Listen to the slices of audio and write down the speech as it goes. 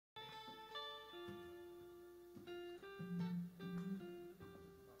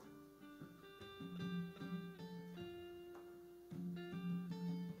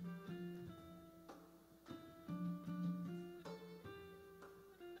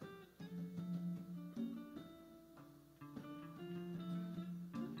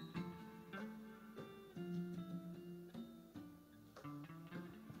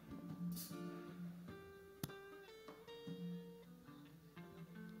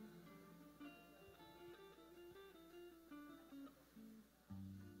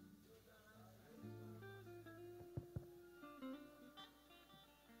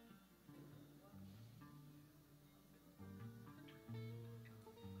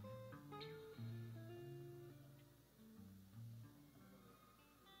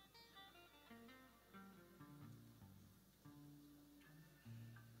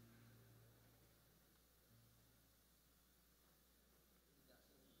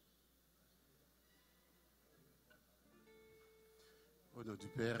Au nom du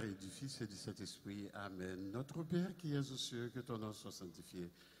Père et du Fils et du Saint-Esprit, Amen. Notre Père qui es aux cieux, que ton nom soit sanctifié,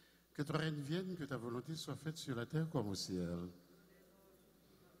 que ton règne vienne, que ta volonté soit faite sur la terre comme au ciel.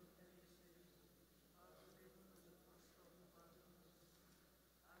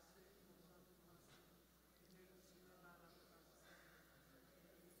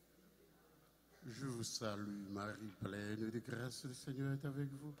 Je vous salue, Marie, pleine de grâce, le Seigneur est avec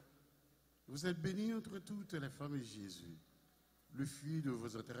vous. Vous êtes bénie entre toutes les femmes et Jésus, le fruit de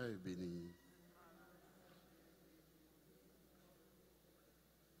vos entrailles est béni.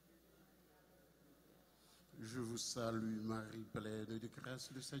 Je vous salue, Marie, pleine de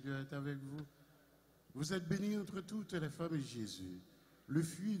grâce, le Seigneur est avec vous. Vous êtes bénie entre toutes les femmes et Jésus, le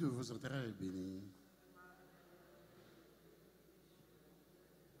fruit de vos entrailles est béni.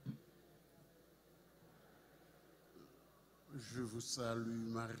 Je vous salue,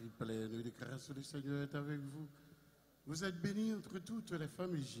 Marie, pleine de grâce, le Seigneur est avec vous. Vous êtes bénie entre toutes les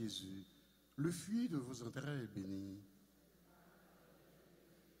femmes et Jésus, le fruit de vos entrailles est béni.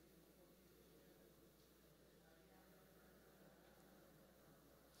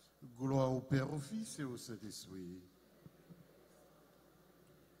 Gloire au Père, au Fils et au Saint-Esprit.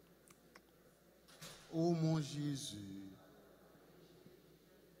 Ô mon Jésus,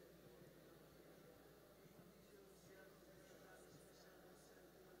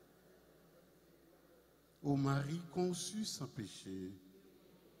 ô Marie conçue sans péché,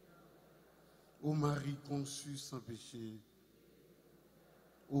 ô Marie conçue sans péché,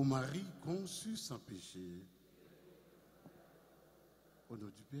 ô Marie conçue sans péché, au nom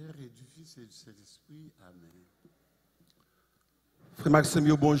du Père et du Fils et du Saint-Esprit, Amen. Frère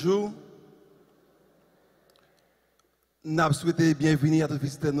Maxime, bonjour. Nous souhaitons bienvenue à tous les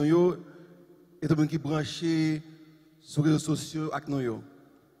visiteurs et tout le monde qui est branché sur les réseaux sociaux avec nous.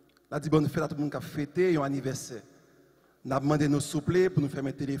 Nous dit bonne fête à tout le monde qui a fêté un anniversaire. Nous avons demandé de nous soupler pour nous faire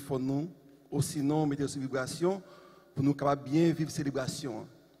un téléphone, ou sinon mettre sur vibration pour nous capables bien vivre la célébration.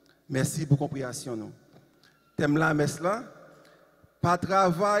 Merci pour la compréhension. Thème là, messe là, pas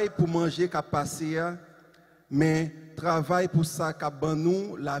travail pour manger qu'à passer, mais travail pour ça qu'à ban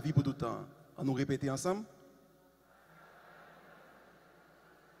nous la vie pour tout le temps. On nous répéter ensemble.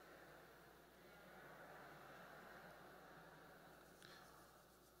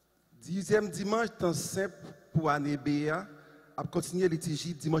 Dixième dimanche, temps simple pour année B, a continué le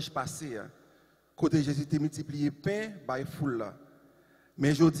liturgie dimanche passé. Côté Jésus a multiplié pain, by foule.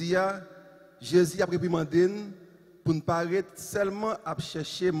 Mais aujourd'hui, Jésus a réprimandé pour ne pas être seulement à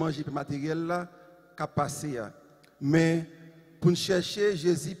chercher manger le matériel là qu'a passé, mais pour chercher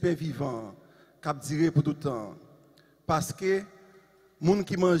Jésus pain vivant, qu'a duré pour tout le temps. Parce que moun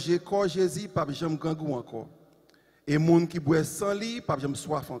qui mange corps Jésus pas jamais grand goût encore. Et moun qui boit sans lit pas jamais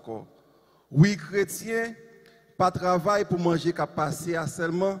soif encore. Oui, chrétien, pas travail pour manger qu'a passé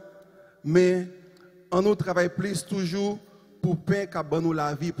seulement, mais on nous travaille plus toujours pour pain qu'a ban nous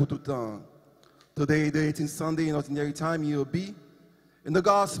la vie pour tout le temps. Today, the 18th Sunday in ordinary time, you'll be. In the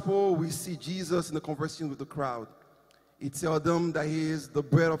gospel, we see Jesus in the conversation with the crowd. He tells them that he is the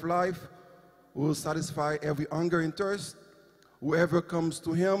bread of life, who will satisfy every hunger and thirst. Whoever comes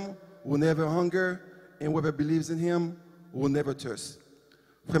to him will never hunger, and whoever believes in him will never thirst.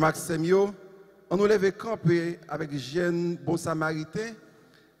 Frère Maxime, on nous lève camper avec jeune bon samaritain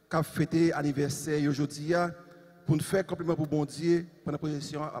qui a fêté l'anniversaire aujourd'hui pour nous faire compliment pour bon Dieu pendant la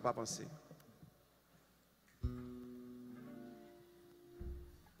projection à pas penser.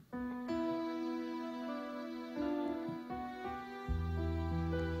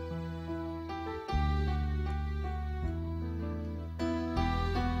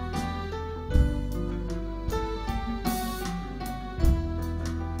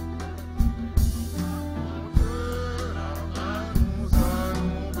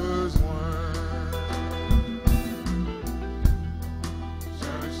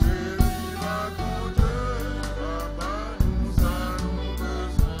 Cherchez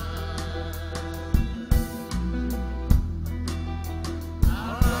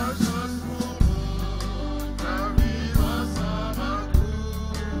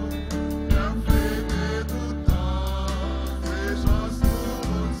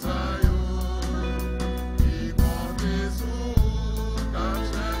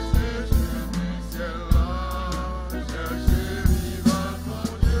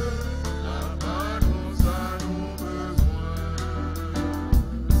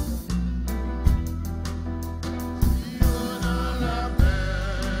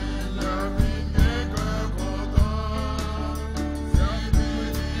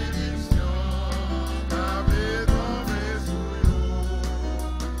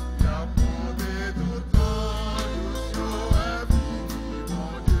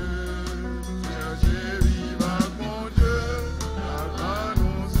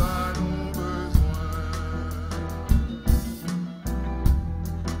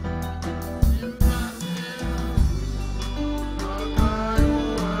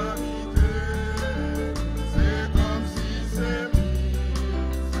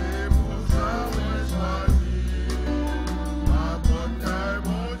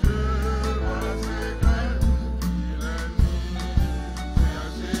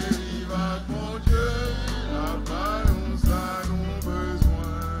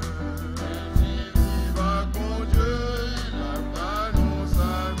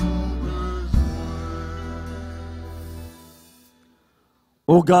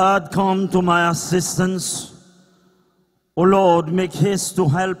O God, come to my assistance. O Lord, make haste to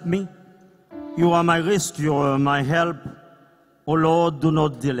help me. You are my rescuer, my help. O Lord, do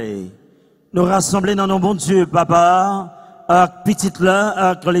not delay. Nous rassembler dans nos bons Dieu, Papa, avec petite là,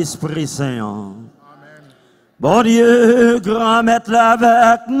 avec l'Esprit Saint. Bon Dieu, grand maître là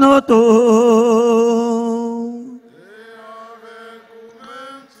avec nous tous.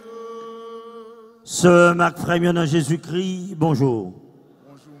 Ce Marc Frère dans Jésus-Christ, bonjour.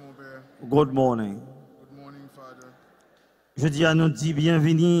 Bonjour mon père. Good morning. Good morning, Father. Je dis à nous dit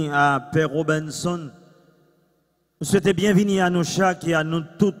bienvenue à Père Robinson. Nous souhaitons bienvenue à nous chaque et à nous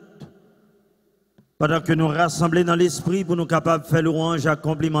toutes. Pendant que nous rassemblons dans l'esprit pour nous capables de faire louange et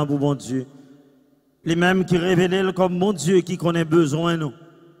accomplissement pour bon Dieu. Les mêmes qui révèlent comme mon Dieu qui connaît besoin nous.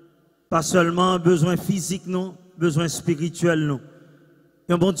 Pas seulement besoin physique nous, besoin spirituel nous.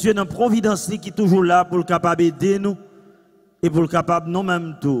 Et un bon Dieu dans la providence qui est toujours là pour le capable d'aider nous et pour le capable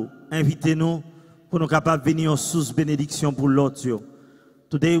nous-mêmes tout inviter nous pour nous capables de venir en sous bénédiction pour l'autre.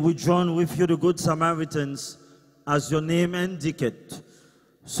 Today we join with you the good Samaritans as your name indicates,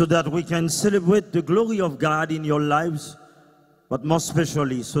 so that we can celebrate the glory of God in your lives, but more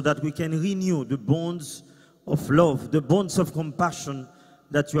especially so that we can renew the bonds of love, the bonds of compassion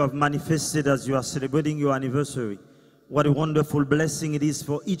that you have manifested as you are celebrating your anniversary. What a wonderful blessing it is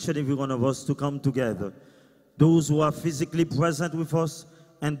for each and every one of us to come together. Those who are physically present with us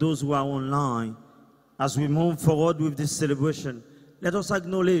and those who are online. As we move forward with this celebration, let us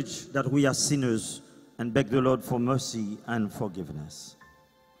acknowledge that we are sinners and beg the Lord for mercy and forgiveness.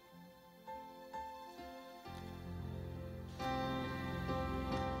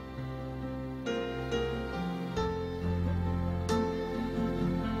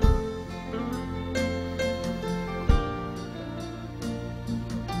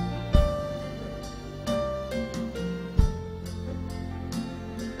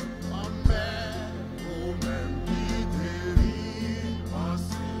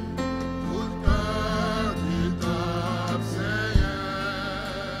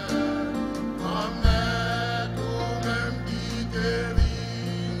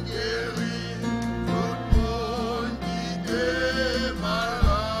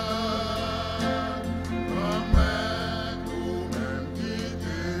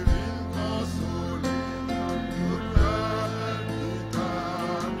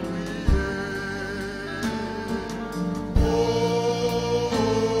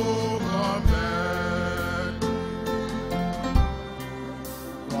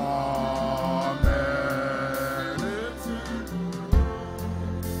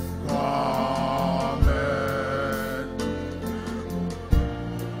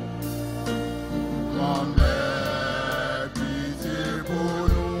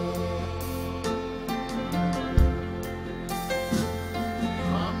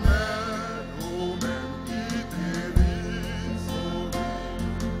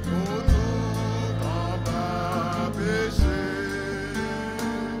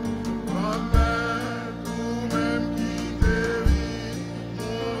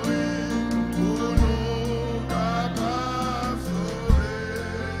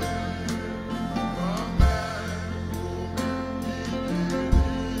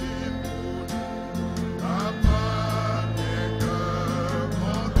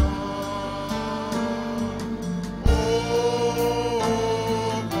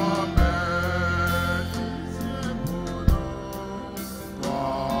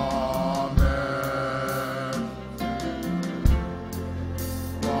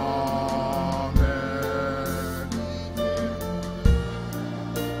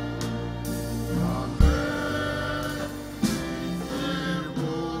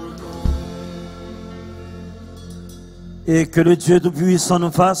 Et que le Dieu Tout-Puissant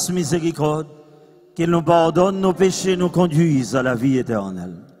nous fasse miséricorde, qu'il nous pardonne nos péchés, nous conduise à la vie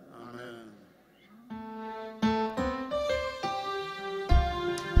éternelle.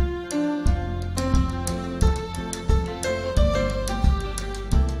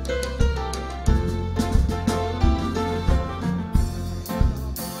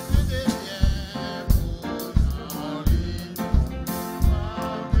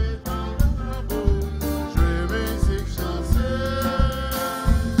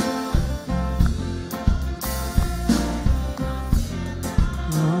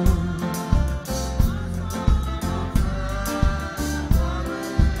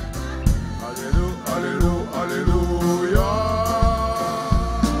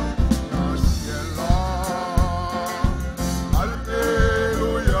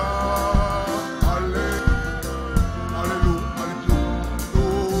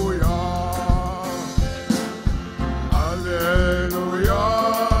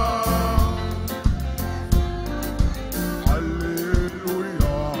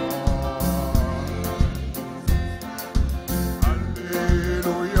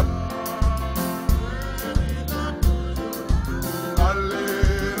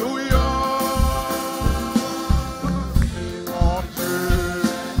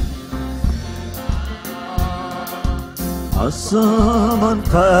 ensemble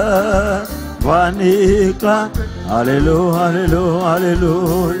fait, voix éclat, alléluia, alléluia,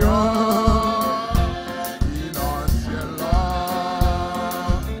 alléluia.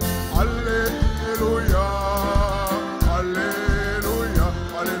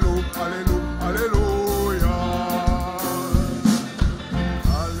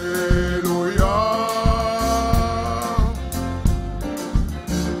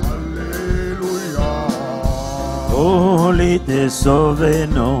 Oh, il t'est sauvé,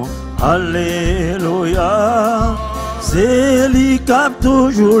 non, alléluia. C'est lui qui est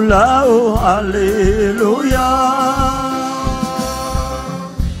toujours là-haut, alléluia.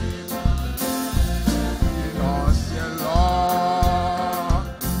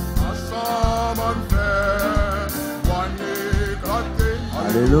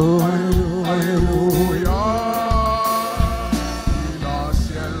 Alléluia, alléluia.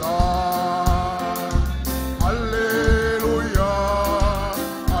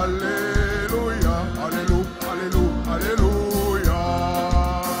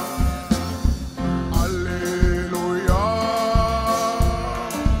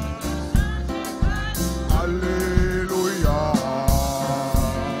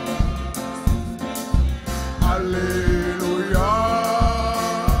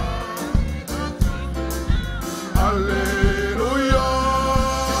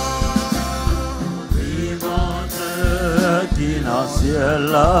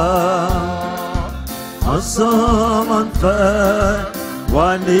 Là, ensemble on fait,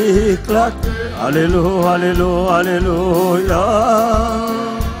 voix éclate, alléluia, alléluia, alléluia.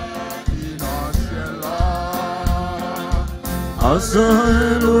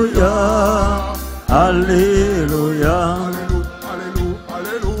 Alléluia, alléluia,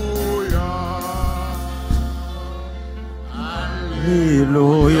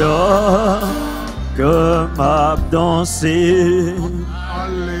 alléluia, que m'a dansé.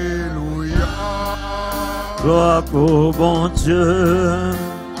 Gloire au bon Dieu.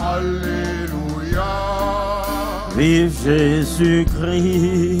 Alléluia. Vive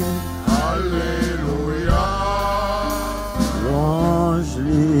Jésus-Christ. Alléluia. Louange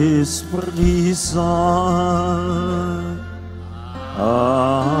l'Esprit Saint. Amen.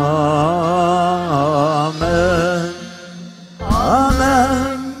 Amen.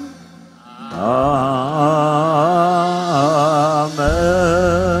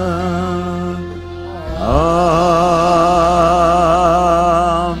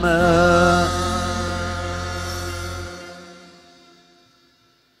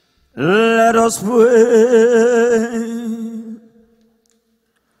 Let us pray.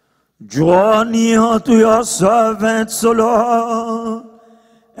 Draw near to your servants, O Lord,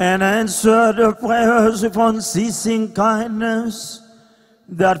 and answer the prayers of unceasing kindness,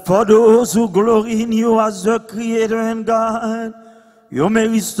 that for those who glory in you as the Creator and God, you may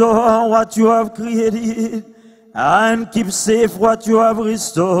restore what you have created and keep safe what you have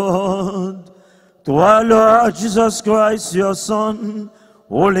restored. To our Lord Jesus Christ, your Son,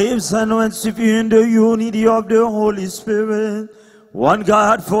 who lives and reigns with you in the unity of the Holy Spirit, one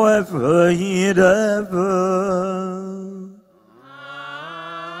God forever and ever.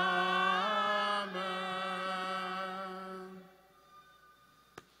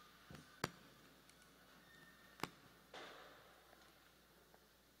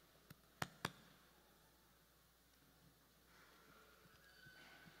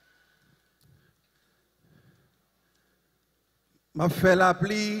 m'a fait la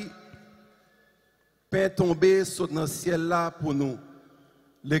pluie, pain tombé sur le ciel là pour nous.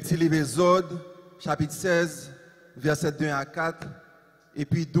 Lecture Exode, chapitre 16, verset 2 à 4, et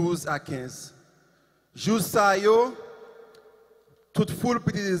puis 12 à 15. Jour ça yo, toute foule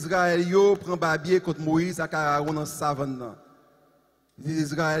petit d'Israël yo prend babier contre Moïse à Aaron dans savane.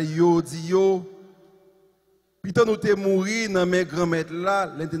 Israël yo dit yo, putain nous te mouri dans mes grand-mère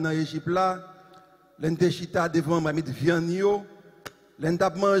là, l'un dans Égypte là, l'un te chita devant ma viande yo. L'on a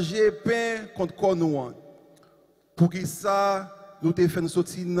mangé pain contre cornouan. Pour qui ça, nous te fait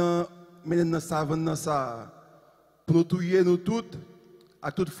sortir dans la savane ça. Pour nous tuer nous toutes,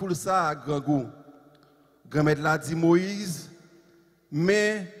 à toute foule ça à grand goût. Grand-mère l'a dit Moïse,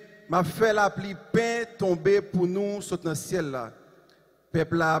 mais m'a fait la pluie pain tomber pour nous sur le ciel là.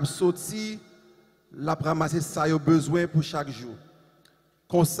 Peuple a sorti, l'a ramassé ça yo besoin pour chaque jour.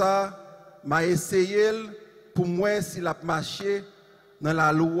 Comme ça, m'a essayé pour moi s'il a marché dans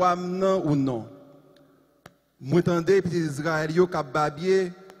la loi ou non. Moi entendez petit Israël yo k'ap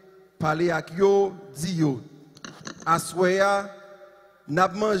babie parler avec yo dit yo assoya n'a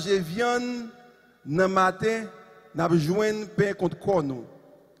manger viande dans matin n'a joindre pain contre corps nous.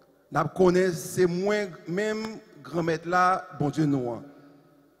 N'a connaît c'est moins même grand-mère là bon Dieu nous.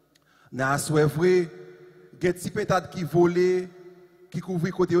 N'a soit vrai get petit pétade qui volé qui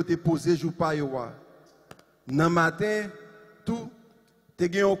couvrit côté où t'es posé jour pas yo. Nan matin tout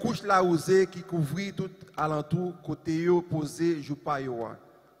te gen une couche la osé qui couvrit tout alentour côté yo posé jour pas yo.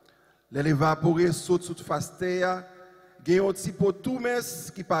 Les évaporés saute sur face terre, gen un petit pot tout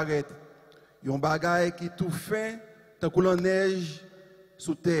mince qui paraît. Yon bagay qui tout fin tant que la neige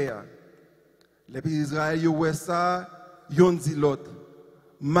sous terre. Les pays d'Israël yo wè ça, yon dit l'autre.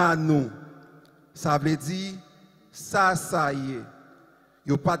 Manou. Ça veut dire ça y est.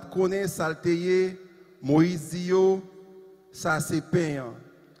 Yo pas de connaît salteye, Moïse dit yo, ça c'est pain.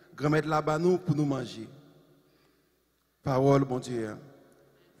 Grand-mère là-bas nous pour nous manger. Parole bon Dieu.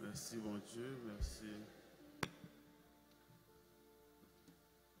 Merci, mon Dieu, merci.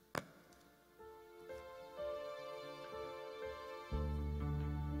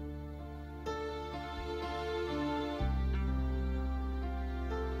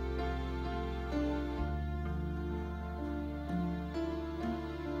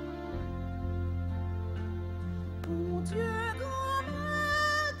 Mon Dieu,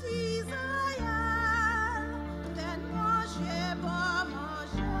 grand Israël, tellement j'ai pas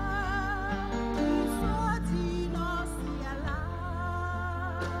mangé, il sortit dans ce ciel-là.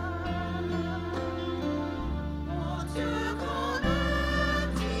 Mon Dieu,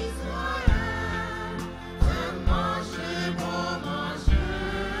 grand Israël, tellement j'ai pas mangé,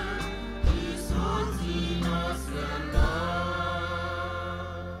 il sortit dans ce ciel-là.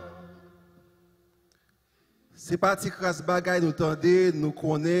 C'est parti crasse bagay nous tendez, nous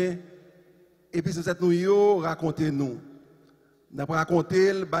connaît et puis c'est nous yo raconter nous. N'a pas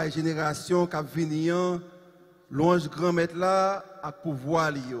raconter la génération qui venir l'ange grand maître là à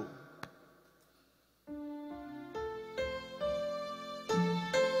pouvoir yo.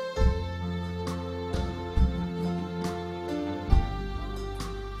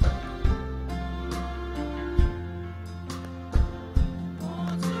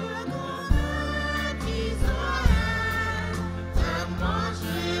 Mon Dieu, grand Israël, tellement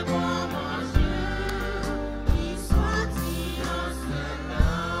j'ai bon manger, il sortit dans ce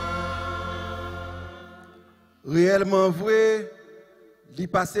ciel-là. Réellement vrai, li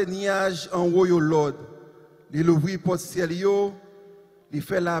passe nuage en haut yo l'ordre. Li ouvri porte ciel yo, li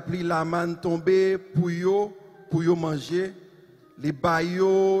fait la pluie la manne tomber pour yo manger. Li ba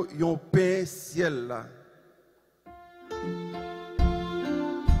yo yon pain ciel là.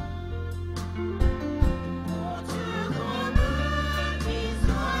 Mon Dieu, grand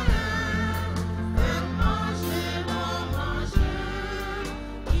Israël, tellement j'ai bon manger,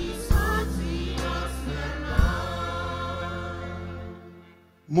 il sortit dans ce ciel-là.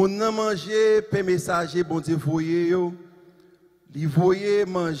 Moun nan manger pain messager bon Dieu voye yo. Li voye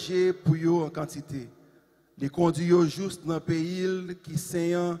manger pour yo en quantité. Li conduit yo juste dans pays qui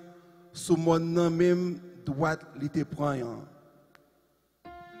saint sous monde nan même droite li te prend yan.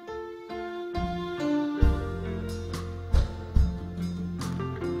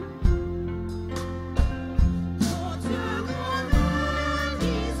 Mon Dieu, grand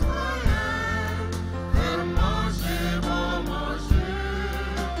Israël, tellement j'ai bon manger,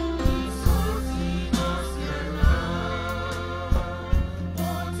 il sortit dans ce ciel-là.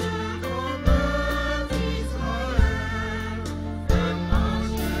 Mon Dieu, grand Israël, tellement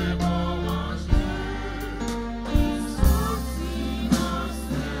j'ai bon manger, il sortit dans ce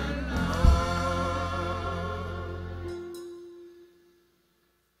ciel-là.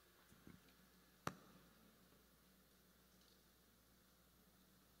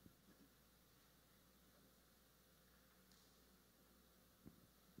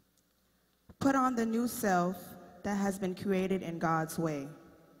 Put on the new self that has been created in God's way.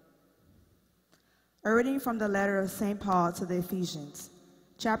 A reading from the letter of St. Paul to the Ephesians,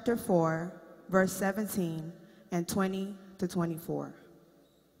 chapter 4, verse 17 and 20 to 24.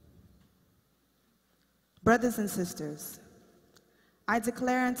 Brothers and sisters, I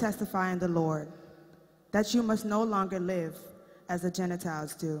declare and testify in the Lord that you must no longer live as the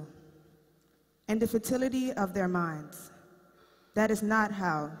Gentiles do, in the fertility of their minds. That is not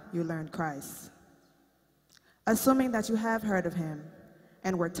how you learned Christ. Assuming that you have heard of him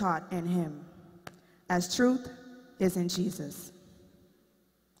and were taught in him, as truth is in Jesus.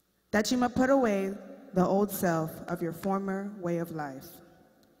 That you may put away the old self of your former way of life,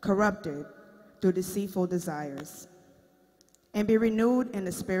 corrupted through deceitful desires, and be renewed in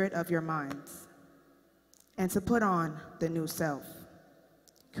the spirit of your minds, and to put on the new self,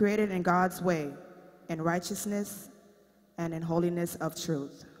 created in God's way, in righteousness and in holiness of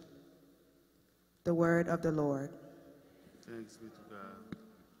truth. The word of the Lord. Thanks be to God.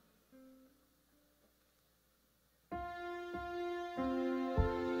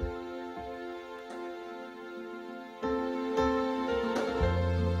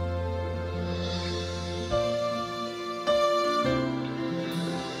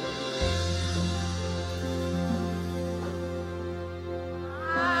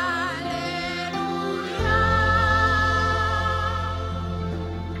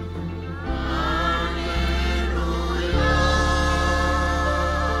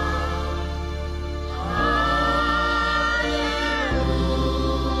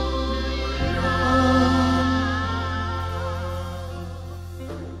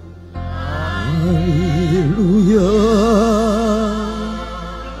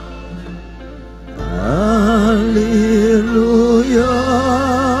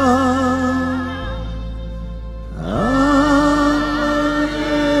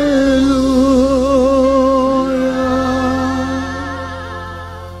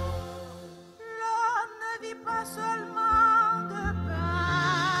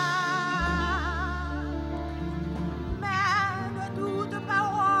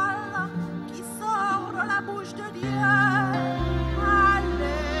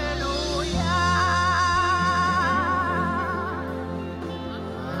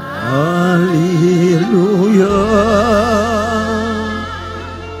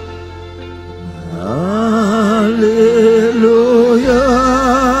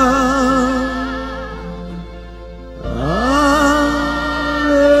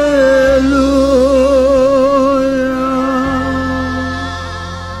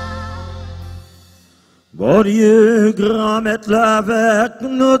 grand maître là avec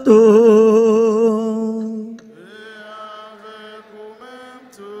nous tous.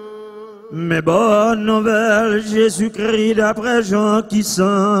 Mais bonne nouvelle, Jésus-Christ d'après Jean qui sent.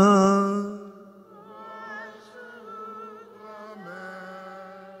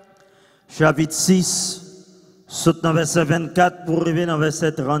 Chapitre 6, saute dans verset 24 pour arriver dans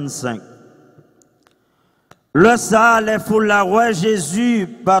verset 35. Le ça, les foules la roi Jésus,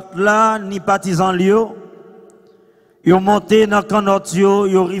 pat là, ni partisan lieu. Ils ont monté dans le Notre, ils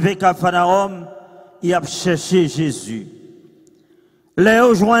ont arrivé à Fanarum, ils ont cherché Jésus. Les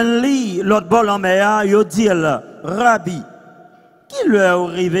ont joint lui, l'autre bol en mer, ils ont dit, Rabbi, qui leur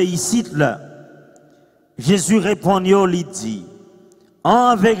est arrivé ici là? Jésus répond, il dit,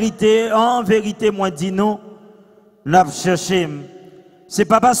 en vérité, moi dis nous, nous avons cherché. C'est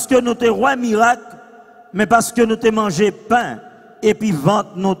pas parce que nous t'es roi miracle, mais parce que nous t'es mangé pain, et puis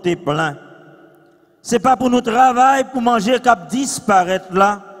ventre nous t'es plein. C'est pas pour nous travailler, pour manger cap disparaître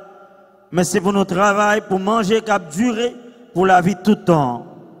là, mais c'est pour nous travailler, pour manger cap durer, pour la vie tout le temps.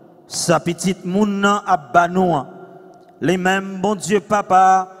 Sa petite mouna à banoua, les mêmes bon Dieu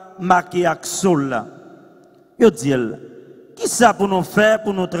papa, marqué avec sol. Yo dit, qui ça pour nous faire,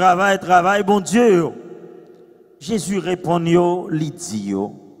 pour nous travailler, bon Dieu? Jésus répond, yo, li dit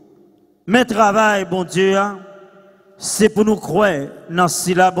yo. Mais travail, bon Dieu, c'est pour nous croire dans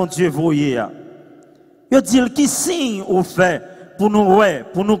ce là, bon Dieu, voyez. Yo dit, qui signe ou fait pour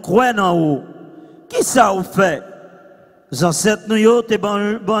nous croire dans vous? Qui ça ou fait? Les ancêtres nous yo, te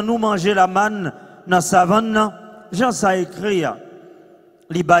ban nous manger la manne dans la savane, Jean ça écrit,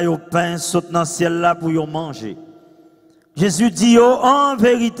 li ba yo pain saute dans le ciel là pour yo manger. Jésus dit yo, en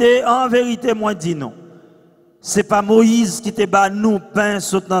vérité, moi dis non. C'est pas Moïse qui te bat nous pain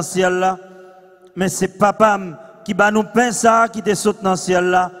saute dans le ciel là, mais c'est papa qui bat nous pain ça qui te saute dans le ciel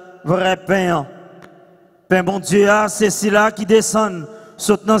là, vrai pain. Pain bon Dieu, c'est celui-là qui descend,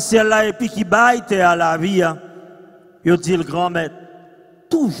 saute dans le ciel là et puis qui baille à la vie. Yo dit le grand maître,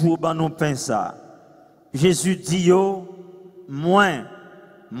 toujours ban nous pain ça. Jésus dit yo, moins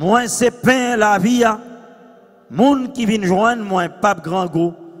c'est pain la vie. Moun qui vient joindre moi, pas grand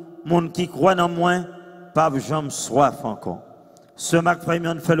goût. Moun qui croit dans moi, pas jamais soif encore. Ce Marc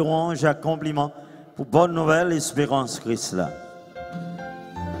Frémion fait louange à compliment pour bonne nouvelle, espérance Christ là.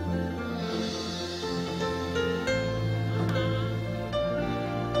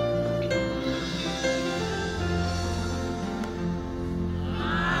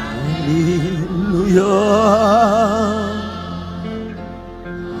 Alléluia.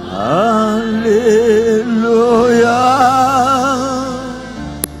 Alléluia.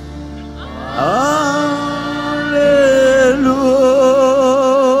 Alléluia.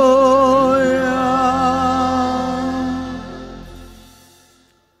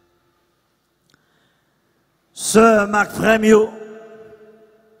 Ce Marc Frémio,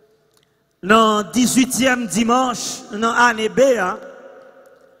 dans 18e dimanche, dans l'année B,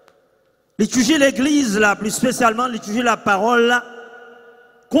 l'étudier l'église, là, plus spécialement l'étudier la parole, là,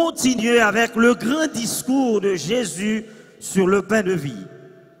 continuer avec le grand discours de Jésus sur le pain de vie.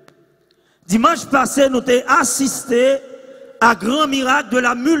 Dimanche passé, nous avons assisté à grand miracle de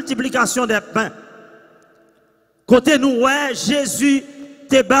la multiplication des pains. Côté nous, ouais, Jésus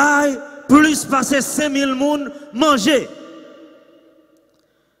te baille, plus passer 5000 personnes manger.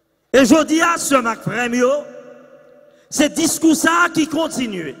 Et je dis à ce Marc Frémio, c'est discours ça qui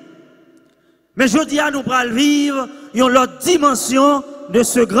continue. Mais je dis à nous pour vivre une autre dimension de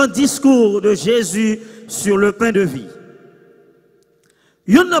ce grand discours de Jésus sur le pain de vie.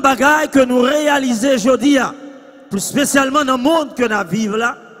 Une bagaille que nous réalisons aujourd'hui, plus spécialement dans le monde que nous vivons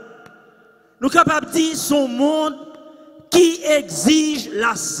là, nous sommes capables de dire son monde qui exige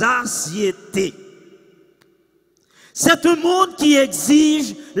la satiété. C'est un monde qui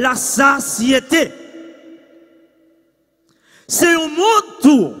exige la satiété. C'est un monde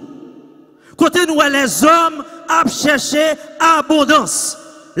tout. Côté nous, les hommes à chercher abondance.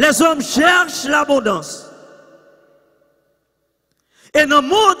 Les hommes cherchent l'abondance. Et dans le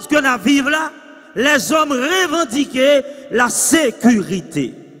monde que nous vivons là, les hommes revendiquent la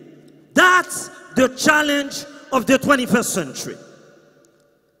sécurité. That's the challenge of the 21st century.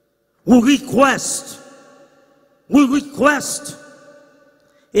 We request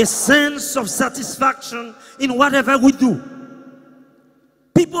a sense of satisfaction in whatever we do.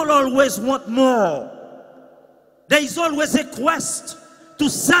 People always want more. There is always a quest to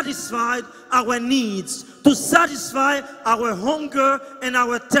satisfy our needs, to satisfy our hunger and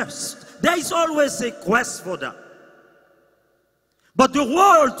our thirst. There is always a quest for that. But the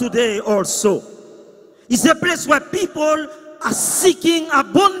world today also is a place where people are seeking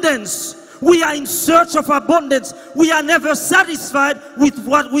abundance We are in search of abundance. We are never satisfied with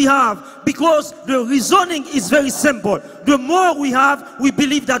what we have because the reasoning is very simple. The more we have, we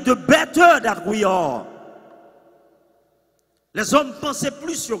believe that the better that we are. Les hommes pensaient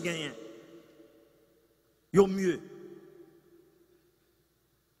plus sur gagner. You're mieux.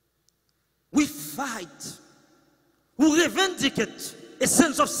 We fight. We revendiate a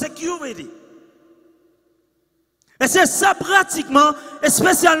sense of security. Et c'est ça pratiquement, et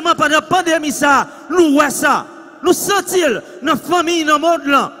spécialement pendant la pandémie, ça, nous voyons ça. Nous sentons dans la famille, dans le monde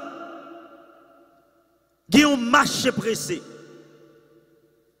là. Il y a un marché pressé.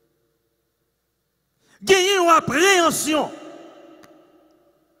 Il y a une appréhension.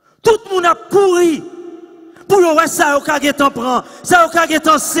 Tout le monde a couru. Pour voir ça, au cas où on prend, ça, au cas où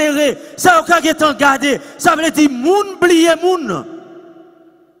on serré, ça, au cas où on gardé, ça veut dire moun blié moun.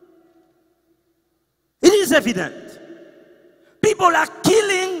 It is evident. People are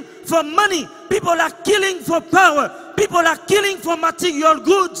killing for money. People are killing for power. People are killing for material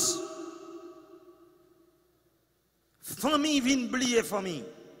goods. Famille vient blier famille.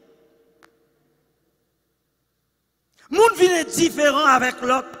 Moun vient différent avec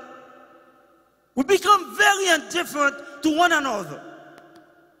l'autre. We become very indifferent to one another.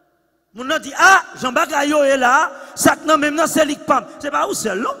 Moun dit, ah, Jean-Baptiste Ayo est là, ça que non, même non, c'est l'ICPAM. C'est pas où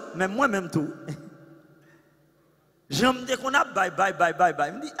c'est là, même moi, même tout. J'aime dire qu'on a bye.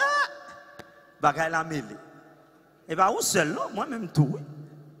 Je me dis, ah, bagay la mêlée. Et bien, où c'est là, moi, même tout.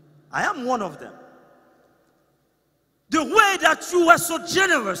 I am one of them. The way that you are so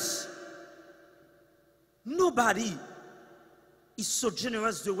generous, nobody is so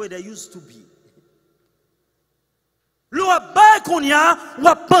generous the way they used to be. Le bail qu'on y a, on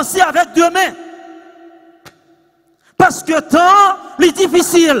va penser avec deux mains. Parce que temps, est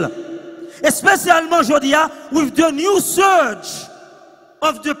difficile. Especially aujourd'hui, with the new surge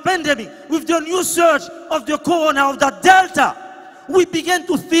of the pandemic, with the new surge of the corona, of the delta, we begin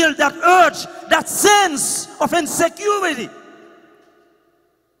to feel that urge, that sense of insecurity.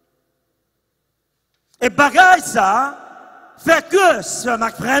 Et bagay ça, fait que, ce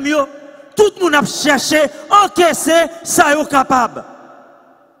Mac Premio, tout le monde a cherché, encaissé, ça est capable.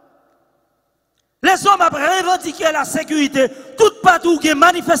 Les hommes ont revendiqué la sécurité, tout partout où il y a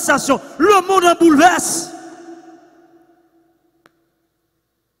manifestation, le monde en bouleverse.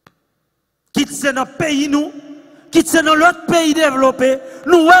 Quitte c'est dans le pays nous, quitte c'est dans l'autre pays développé,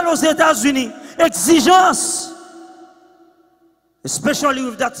 nous aux États-Unis, exigence, especially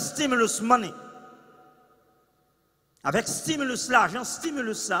with that stimulus money. Avec stimulus l'argent,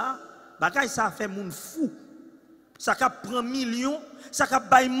 stimulus ça, bagay ça fait moun fou. Ça prend millions, ça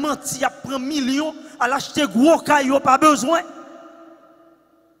bay menti, prend millions, à l'acheter gros caillou pas besoin.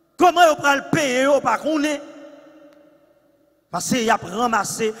 Comment on va le payer, on pas connaît. Parce qu'il a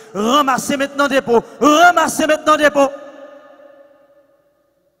ramassé maintenant dépôt, ramasser maintenant dépôt.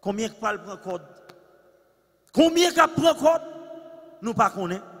 Combien de fois prend code? Combien de prend code? Nous pas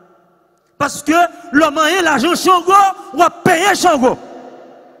connaît. Parce que l'homme a l'argent Chango, on va payer Chango.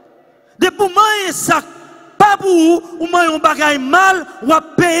 Depuis que ça, pas pour ou un bagay mal, on va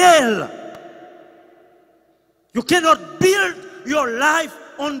payer. You cannot build your life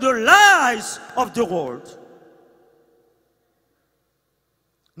on the lies of the world.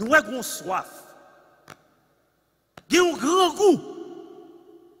 Nous avons soif. Nous avons un grand goût.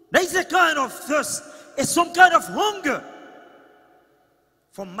 There is a kind of thirst, and some kind of hunger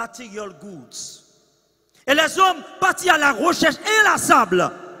for material goods. Et les hommes partent à la recherche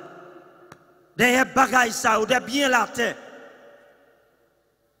inlassable des bagailles ça ou des biens la terre.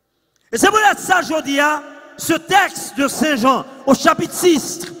 Et c'est pour ça aujourd'hui, ce texte de Saint Jean au chapitre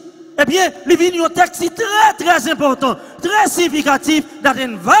 6, eh bien, il vient un texte très important, très significatif, that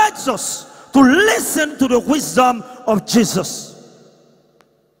invites us to listen to the wisdom of Jesus.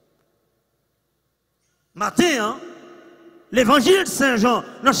 Matin, l'évangile de Saint Jean,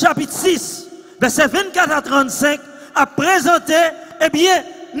 dans le chapitre 6, versets 24 à 35, a présenté, eh bien,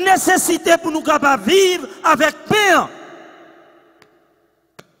 nécessité pour nous capables de vivre avec paix.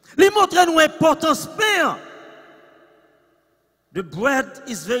 Il montre nous l'importance de paix. The bread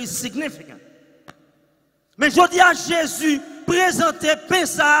is very significant. Mais je dis à Jésus, présenter pain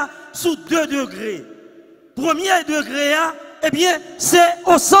ça sous 2 degrés. Premier degré, eh bien, c'est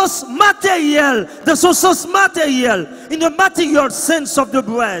au sens matériel, dans son sens matériel, in the material sense of the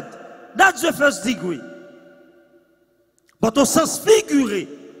bread. That's the first degree. Mais au sens figuré,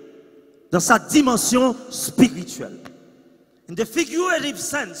 dans sa dimension spirituelle. In the figurative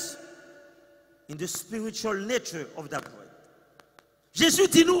sense, in the spiritual nature of that bread. Jésus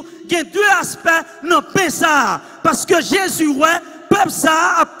dit nous, il y a 2 aspects dans le pain ça. Parce que Jésus, ouais, pain peuple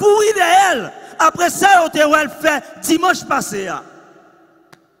ça a pourri d'elle. Après ça, on a fait dimanche passé.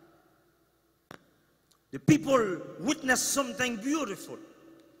 The people witnessed something beautiful.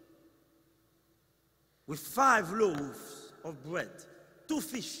 With 5 loaves of bread, 2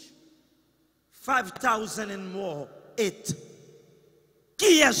 fish, 5,000 and more ate.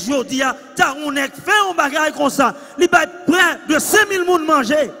 Qui est aujourd'hui, t'as on est fait un bagage comme ça, il va être près de 5,000 personnes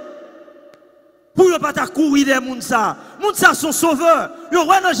manger. Pour ne pas courir des gens ça. Les gens sont sauveurs. Ils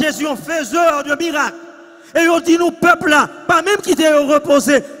voient dans Jésus un faiseur de miracles. Et ils disent nous peuple là, pas même qui te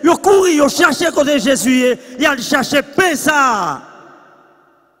reposer, ils courent, ils cherchent côté Jésus, ils ont cherché pain ça.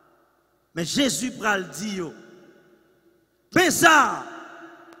 Mais Jésus pral dire pain ça,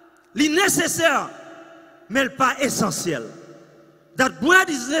 c'est nécessaire, mais pas essentiel. That bread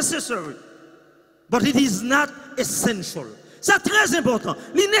is necessary, but it is not essential. C'est très important.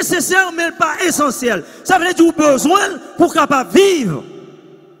 C'est nécessaire, mais pas essentiel. Ça veut dire que vous avez besoin pour capable vivre.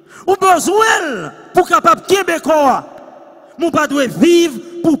 Vous avez besoin pour capable québécois. Vous ne pouvez pas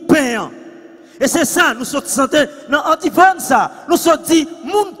vivre pour pain. Et c'est ça, nous sommes santé dans l'antiphone ça. Nous sommes dit,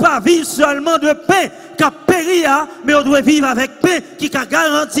 nous ne pas vivre seulement de pain qui a péri, mais on doit vivre avec pain qui a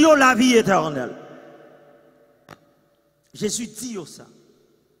garanti la vie éternelle. Jésus dit ça.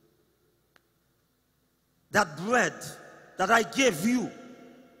 That bread that I gave you,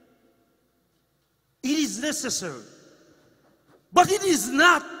 it is necessary, but it is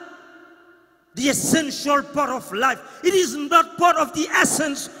not the essential part of life. It is not part of the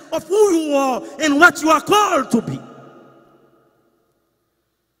essence of who you are and what you are called to be.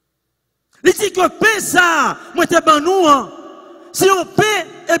 Il dit que pain ça, moi te ban nous, si on pain,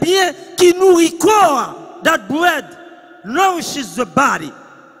 eh bien, qui nourrit corps, that bread nourishes the body.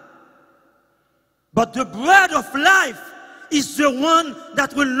 But the bread of life is the one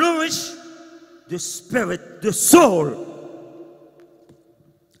that will nourish the spirit, the soul.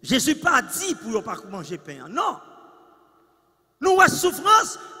 Jésus pas dit pour ne pas manger pain. Non. Nous avons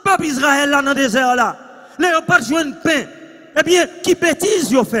souffrance, peuple Israël là dans le désert là. Là, ils pas de joindre pain. Eh bien, qui bêtise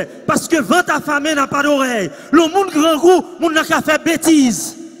ils fait? Parce que vent affamé n'a pas d'oreille. Le monde grand goût, monde n'a qu'à faire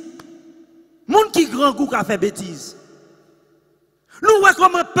bêtise. Monde qui grand goût qu'a fait bêtise. Nous voyons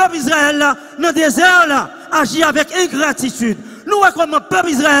comment le peuple Israël là, dans le désert là, agit avec ingratitude. Nous voyons comment le peuple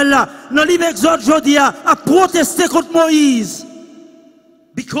Israël là, dans l'île Exode aujourd'hui, a protesté contre Moïse.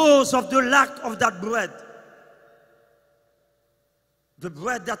 Because of the lack of that bread. The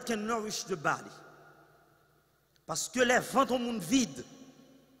bread that can nourish the body. Parce que les ventres au monde vide,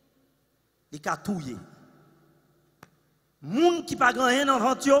 ils ont touillé. Moun qui pas grand rien dans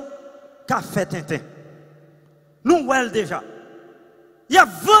ventre, qu'a fait tintin. Nous voyons déjà. Il y a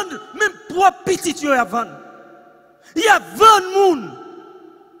 20, même 3 petits il y a 20. Il y a 20 moun.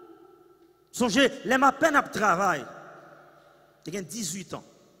 Songez, les ma peine à travail. J'ai 18 ans.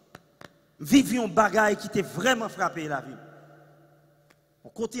 Vivions bagaille qui t'a vraiment frappé la vie. On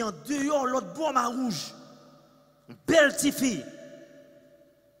côté en dehors, l'autre bois ma rouge. Une belle petite fille.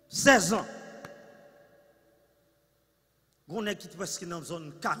 16 ans. On est qui presque dans une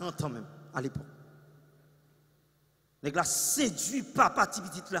zone 40 ans même à l'époque. Les gars séduit papa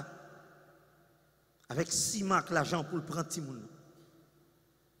petit là. Avec 6 marques l'argent pour le prendre petit monde.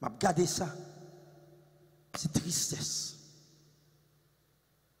 M'a regardé ça. C'est tristesse.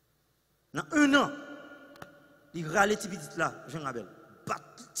 Dans 1 an, il râle petit là, Jean Abel. Bat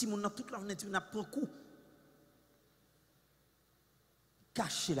petit monde dans toute la journée, il n'a pas un coup.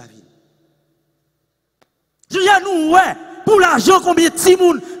 Cacher la vie. Je dis à nous, ouais, pour l'argent, combien de petits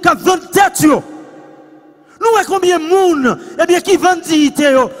monde qui vendent tête, nous voyons combien de monde eh bien, qui vendent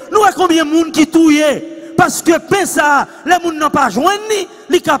dignité, nous voyons combien de monde qui touillent. Parce que pain ça, les gens n'ont pas joint ni,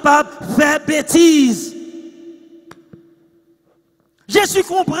 ils sont capables de faire bêtises. Jésus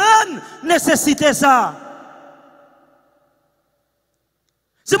comprend nécessité ça.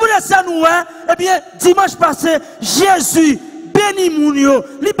 C'est pour ça nous, eh bien, dimanche passé, Jésus bénit moun yo,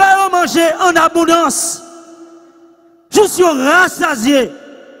 li ba manger en abondance. Juste rassasié.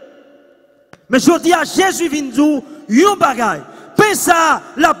 Mais je dis à Jésus vindou, yon bagay. Pain ça,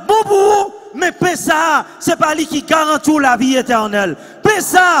 la bon pour mais pain ça, c'est pas lui qui garantit la vie éternelle. Pain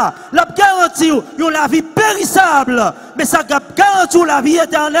ça, la garantit yon la vie périssable, mais ça garantit la vie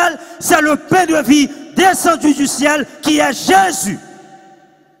éternelle, c'est le pain de vie descendu du ciel qui est Jésus.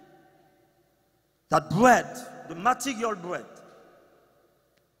 That bread, the material bread,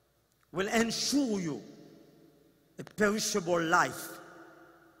 will ensure you a perishable life.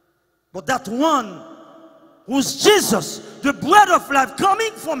 But that one who's Jesus, the bread of life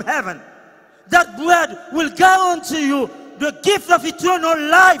coming from heaven, that bread will guarantee you the gift of eternal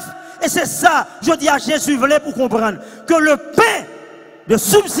life. Et c'est ça, je dis à Jésus, voulez pour comprendre, que le pain de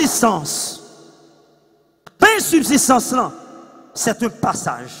subsistance. Pain de subsistance, là, c'est un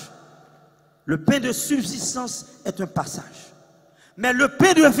passage. Le pain de subsistance est un passage. Mais le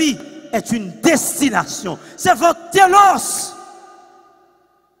pain de vie est une destination. C'est votre telos.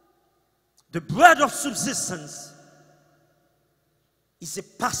 The bread of subsistance is a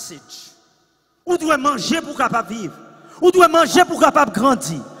passage. Ou doit manger pour capable vivre. Ou doit manger pour capable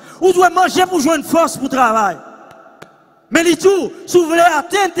grandir. Ou doit manger pour jouer une force pour travailler. Mais les tout, si vous voulez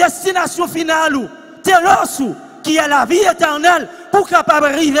atteindre destination finale ou telos qui est la vie éternelle, pour capable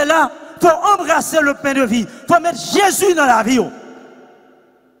arriver là, il faut embrasser le pain de vie. Il faut mettre Jésus dans la vie.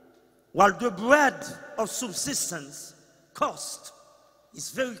 While the bread of subsistence cost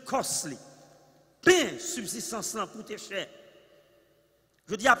is very costly. Pain subsistance là coûte cher.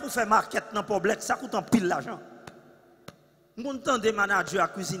 Je dis à pour faire market dans public, ça coûte en pile l'argent. Mon temps des managers à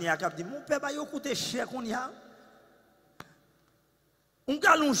cuisiner à cap dit mon père va coûter cher qu'on y a. Un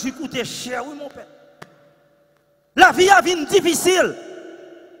galon jus coûte cher oui mon père. La vie a vie difficile.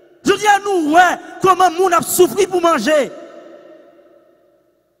 Je dis à nous ouais comment moun a souffert pour manger.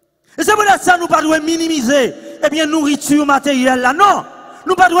 Et c'est pour ça nous pas devons minimiser eh bien nourriture matérielle là non.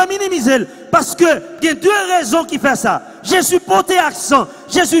 Nous pas devons minimiser parce que il y a deux raisons qui font ça. Jésus porte accent.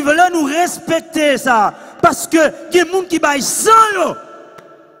 Jésus veut nous respecter ça parce que il y a des gens qui baillent sans yo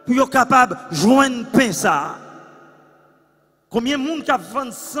pour être capable de joindre pain ça. Combien de gens qui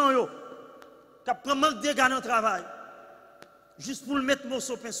vendent sans yo qui prend manque de gars dans le travail juste pour le mettre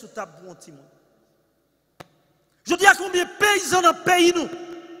morceau pain sous table pour un petit monde. Je dis à combien de paysans dans le pays nous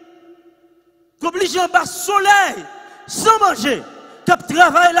qui obligent en bas soleil sans manger. Qui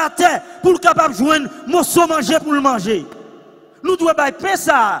travaille la terre pour le capable de joindre morceau manger pour le manger. Nous devons pain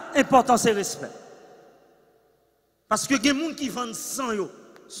ça, importance et respect. Parce que il y a des gens qui vendent sang yo.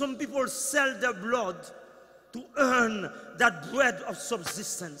 Some people sell their blood to earn that bread of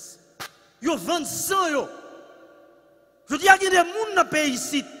subsistence. Yo vendent sang yo. Je dis qu'il y a des gens dans le pays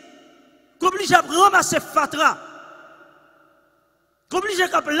ici qui obligent à ramasser fatra. Qui obligent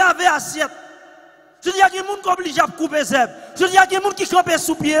à laver assiette. Je dis qu'il y a des gens qui sont obligés à couper zèbre. Je dis qu'il y a des gens qui campent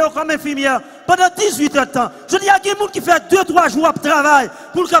sous pied comme infirmière pendant 18 heures de temps. Je dis qu'il y a des gens qui font 2-3 jours de travail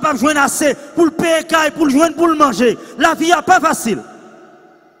pour le capable de jouer assez, pour le payer, pour le joindre, pour le manger. La vie n'est pas facile.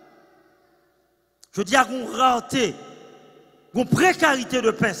 Je dis qu'il y a une rareté, une précarité de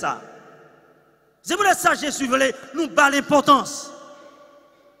pain ça. C'est pour ça que Jésus voulait nous battre l'importance.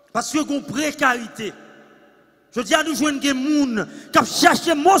 Parce que y a une précarité. Je dis à nous jouer des gens qui cherchent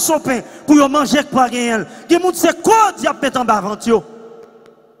un morceau de pain pour manger pas rien. Des gens c'est quoi qui mettre en bas avant yo.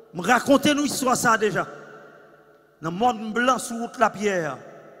 Me racontez nous histoire ça déjà. Dans le monde blanc sur route la pierre.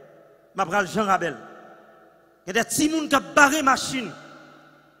 M'a pral Jean Rabel. Il y a des petits gens qui barré machine.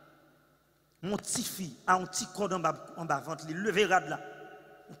 Mon petit fille a un petit code en bas ventre, levé rad là.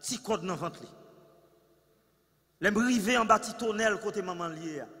 Un petit code dans ventre. Les rivé en bas petit tonnel côté maman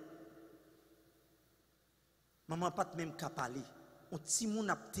lié. Maman pas même qu'à parler. On petit moun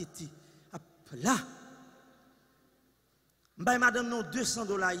a tété. Là. M'bay madame non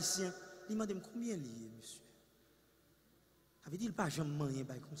 $200 haïtien. Il m'a dit combien lié monsieur. Ça veut dire pas jamais rien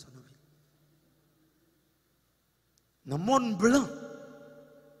bay comme ça dans ville. Dans le monde blanc.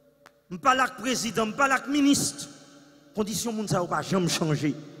 M'pas là président, m'pas là ministre. Condition moun ça pas jamais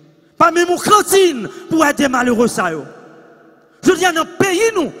changer. Pas même aux cantines pour aider malheureux ça yo. Je dis dans le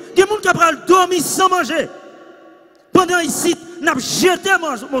pays nous, il y a des gens qui pral dormir sans manger. Pendant ici, nous avons jeté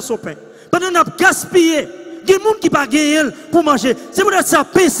mon pain. Pendant nous avons gaspillé. Il y a des gens qui n'ont pas gagné pour manger. C'est pour ça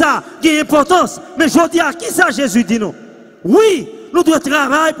que ça a une importance. Mais je dis à qui ça Jésus dit nous? Oui, nous devons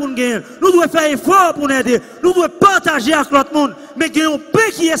travailler pour nous gagner. Nous devons faire effort pour nous aider. Nous devons partager avec l'autre monde. Mais il y a un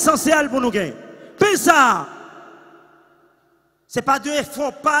pain qui est essentiel pour nous gagner. Pain ça, ce n'est pas de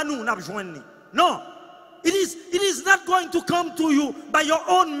effort par nous, nous avons joindre. Non. It is not going to come to you by your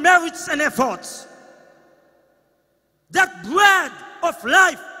own merits and efforts. That bread of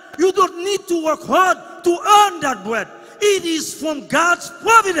life, you don't need to work hard to earn that bread. It is from God's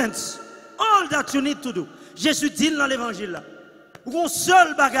providence. All that you need to do. Jésus dit dans l'évangile là. Vous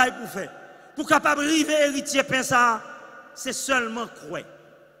seul bagaille pour faire. Pour capable arriver héritier pain ça, c'est seulement croire.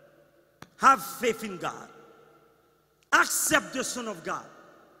 Have faith in God. Accept the Son of God.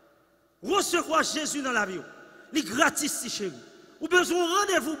 Recevoir Jésus dans la vie. Il gratis si chez vous. Ou besoin de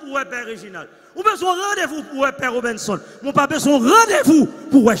rendez-vous pour un Père Réginal. Ou besoin de rendez-vous pour un Père Robinson. Ou pas besoin de rendez-vous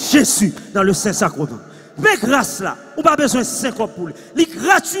pour un Jésus dans le Saint-Sacrement. Mais grâce là, ou pas besoin de 50 pour lui. Il est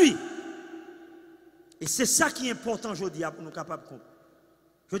gratuit. Et c'est ça qui est important aujourd'hui pour nous capables de comprendre.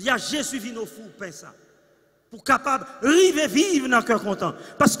 Je dis à Jésus vient nous fou pain ça. pour capable de vivre dans le cœur content.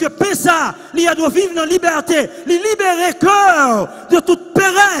 Parce que paix ça, il doit vivre dans la liberté, il libérer cœur de toute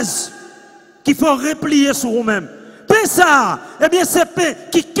pérèse qu'il faut replier sur vous-même. Paix ça, eh bien c'est paix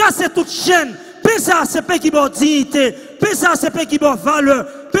qui casse toute chaîne. Paix ça, c'est paix qui donne dignité. Paix ça, c'est paix qui donne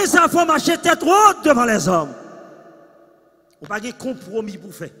valeur. Paix ça, il faut marcher tête haute devant les hommes. Ou pas de compromis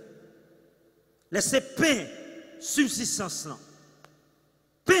pour faire. Laissez paix, subsistance là.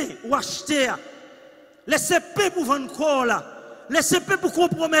 Paix ou acheter. Laissez paix pour vendre corps là. Laissez paix pour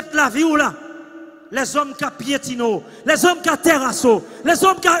compromettre la vie ou là. Les hommes qui piétinent, les hommes qui terrassent, les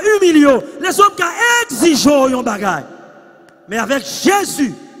hommes qui humilient, les hommes qui exigent yon bagay. Mais avec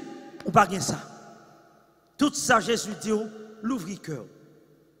Jésus, ou pas ça. Tout ça, Jésus dit, l'ouvrir cœur.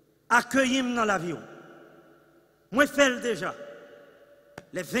 Accueillir dans la vie. Moi, je fais déjà.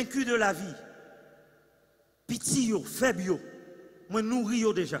 Les vaincus de la vie. Pitié, faible, moi,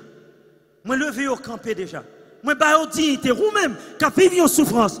 nourrir déjà. Moi, lever au camper déjà. Moi, bah, dignité, ou même qui vivent en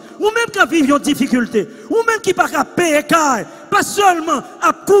souffrance, ou même qui vivent en difficulté, ou même qui pas payer car, pas seulement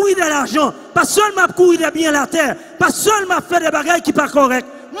à courir de l'argent, pas seulement à courir de bien la terre, pas seulement à faire des bagages qui pas corrects.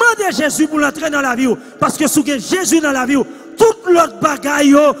 Demandez Jésus pour l'entrer dans la vie, parce que si Jésus dans la vie, toute l'autre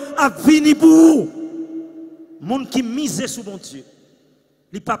bagaille a fini pour vous. Monde qui mise sur mon Dieu,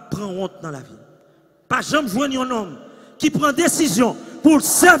 il ne pas prendre honte dans la vie. Pas jamais joindre un homme qui prend décision pour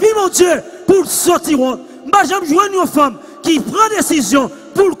servir mon Dieu, pour sortir honte. Pas jamais joindre une femme qui prend décision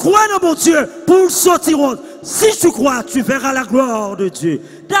pour croire dans mon Dieu, pour sortir honte. Si tu crois, tu verras la gloire de Dieu.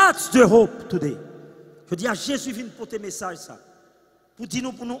 That's the hope today. Je dis à Jésus, viens porter message ça. Pour dire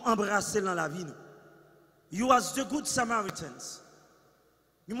nous, pour nous embrasser dans la vie. You as the good Samaritans.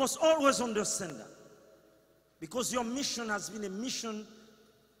 You must always understand that. Because your mission has been a mission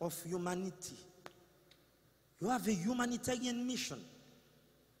of humanity. You have a humanitarian mission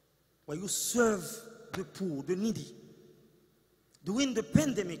where you serve the poor, the needy. During the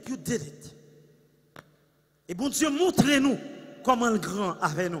pandemic, you did it. Et bon Dieu, montrez-nous comment le grand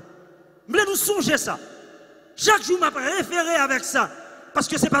avec nous. Mais nous songer ça. Chaque jour, je m'a référé avec ça. Parce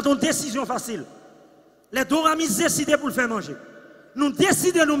que ce n'est pas une décision facile. Les Doramis décident pour le faire manger. Nous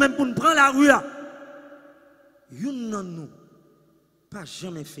décidons nous-mêmes pour nous prendre la rue. Nous pas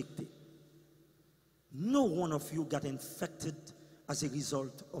jamais infecté. No one of you got infected as a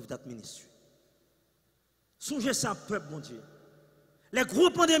result of that ministry. Songez ça, peuple, mon Dieu. Les gros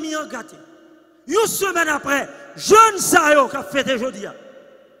pandémies ont gâté. Une semaine après, jeunes Sayo qui a fait aujourd'hui.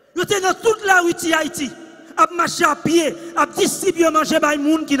 Ils étaient dans toute la rue de Haïti, à marcher à pied, à distribuer manger par les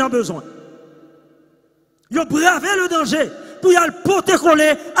gens qui en ont besoin. Ils ont bravé le danger pour y aller porter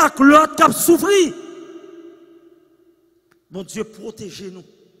coller avec l'autre qui a souffert. Mon Dieu, protégez-nous.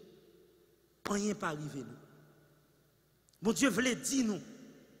 Rien pas arrivé nous. Mon Dieu voulait dire nous,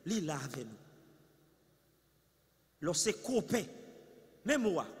 il là avec nous. Lorsque copain, même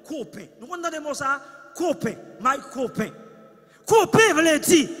moi, copain, nous entendons ça, copain, my copain. Copain voulait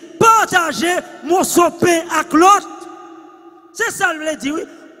dire, partager mon sopin avec l'autre. C'est ça, il voulait dire, oui.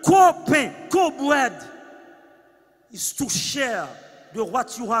 Copain, co-bread is to share the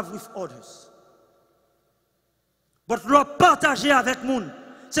what you have with others. But le partager avec le monde,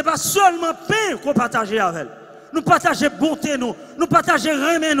 ce n'est pas seulement pain qu'on partage avec. Nous partageons bonté, nous partageons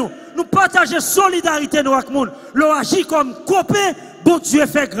remède, nous partageons solidarité nous avec le monde. Nous agissons comme copains, bon Dieu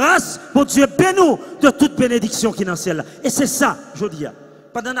fait grâce, bon Dieu bénis de toute bénédiction qui est dans le ciel. Et c'est ça, je dis.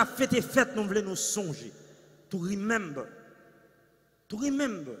 Pendant la fête, nous voulons nous songer. To remember,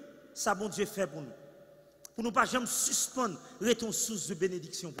 ça bon Dieu fait pour nous. Pour nous pas jamais suspendre, rester source de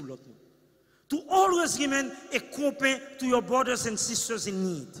bénédiction pour l'autre. To always remain a company to your brothers and sisters in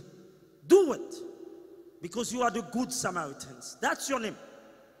need. Do it. Because you are the good Samaritans. That's your name.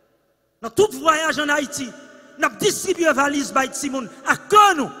 Dans tout voyage en Haïti, nous avons distribué valise by Simon. À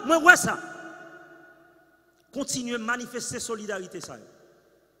quoi nous? Moi, ouais ça. Continuez à manifester solidarité. Ça.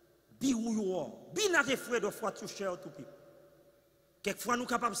 Be who you are. Be not afraid of what you share to people. Quelquefois, nous sommes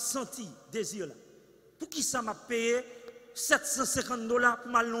capables de sentir désir là. Pour qui ça m'a payé $750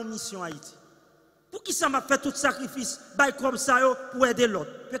 pour ma longue mission en Haïti? Pour qui ça m'a fait tout sacrifice comme ça pour aider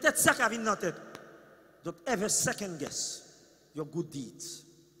l'autre? Peut-être ça qui a venu dans la tête. Don't ever second guess your good deeds.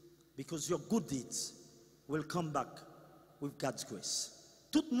 Because your good deeds will come back with God's grace.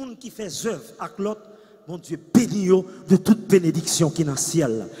 Tout le monde qui fait œuvre avec l'autre, mon Dieu, bénis de toute bénédiction qui est dans le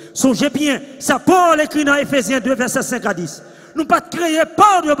ciel. Songez bien, ça Paul écrit dans Éphésiens 2, versets 5 à 10. Nous pas créés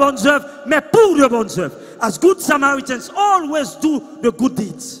par de bonnes œuvres, mais pour de bonnes œuvres. As good Samaritans always do the good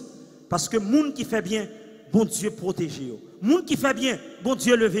deeds. Parce que le monde qui fait bien, bon Dieu protégez yo. Moun qui fait bien, bon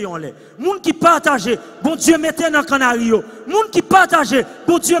Dieu levez en l'air. Moun qui partage, bon Dieu mettez dans canario. Moun qui partage,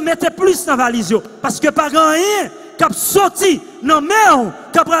 bon Dieu mettez plus dans valise yo. Parce que pas grand rien qui sorti dans mer,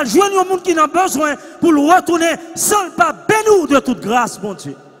 qui va joindre moun qui n'a besoin pour le retourner sans pas bénir de toute grâce, bon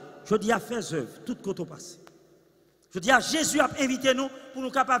Dieu. Je dis à faire œuvre, tout côté passé. Je dis à Jésus a invité nous pour nous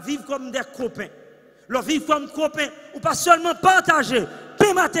capables vivre comme des copains. Leur vivre comme copains, ou pas seulement partager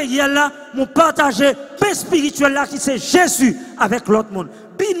paix matériel là, mais partager paix spirituelle là qui c'est Jésus avec l'autre monde.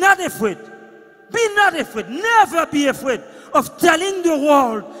 Be not afraid. Be not afraid. Never be afraid of telling the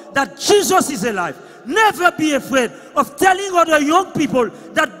world that Jesus is alive. Never be afraid of telling other young people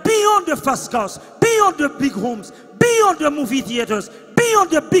that beyond the fast cars, beyond the big homes, beyond the movie theaters, beyond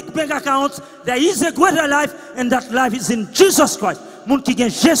the big bank accounts, there is a greater life, and that life is in Jesus Christ. Moun qui gagne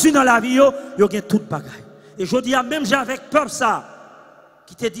Jésus dans la vie, yo gagne toute bagaille. Et je dis à même j'ai avec peuple ça,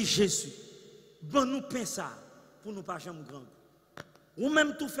 qui te dit Jésus, bon nous pain ça, pour nous pas jamais grand. Ou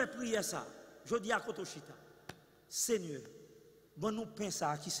même tout fait prier ça. Je dis à Kotoshita, Seigneur, bon nous pain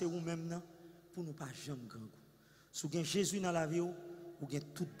ça, qui c'est ou même non, pour nous pas jamais grand. Si vous avez Jésus dans la vie, vous avez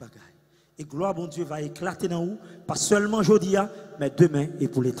toute bagaille. Et gloire, bon Dieu, va éclater dans vous, pas seulement aujourd'hui, mais demain et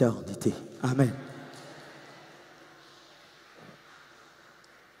pour l'éternité. Amen.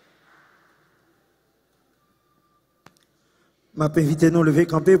 Je m'invite à nous lever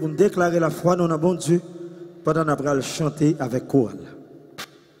camper pour nous déclarer la foi dans bon Dieu pendant qu'on va chanter avec chorale.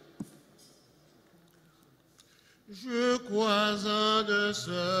 Je crois en un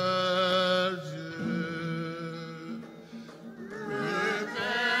seul Dieu, le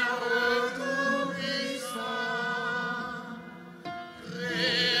Père Tout-Puissant,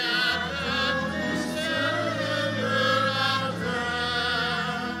 Créateur du ciel et de la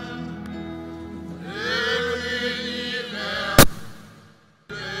terre, de l'univers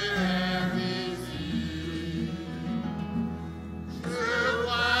invisible. Je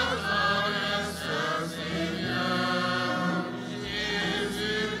crois en un seul Seigneur,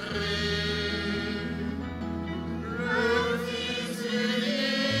 Jésus-Christ,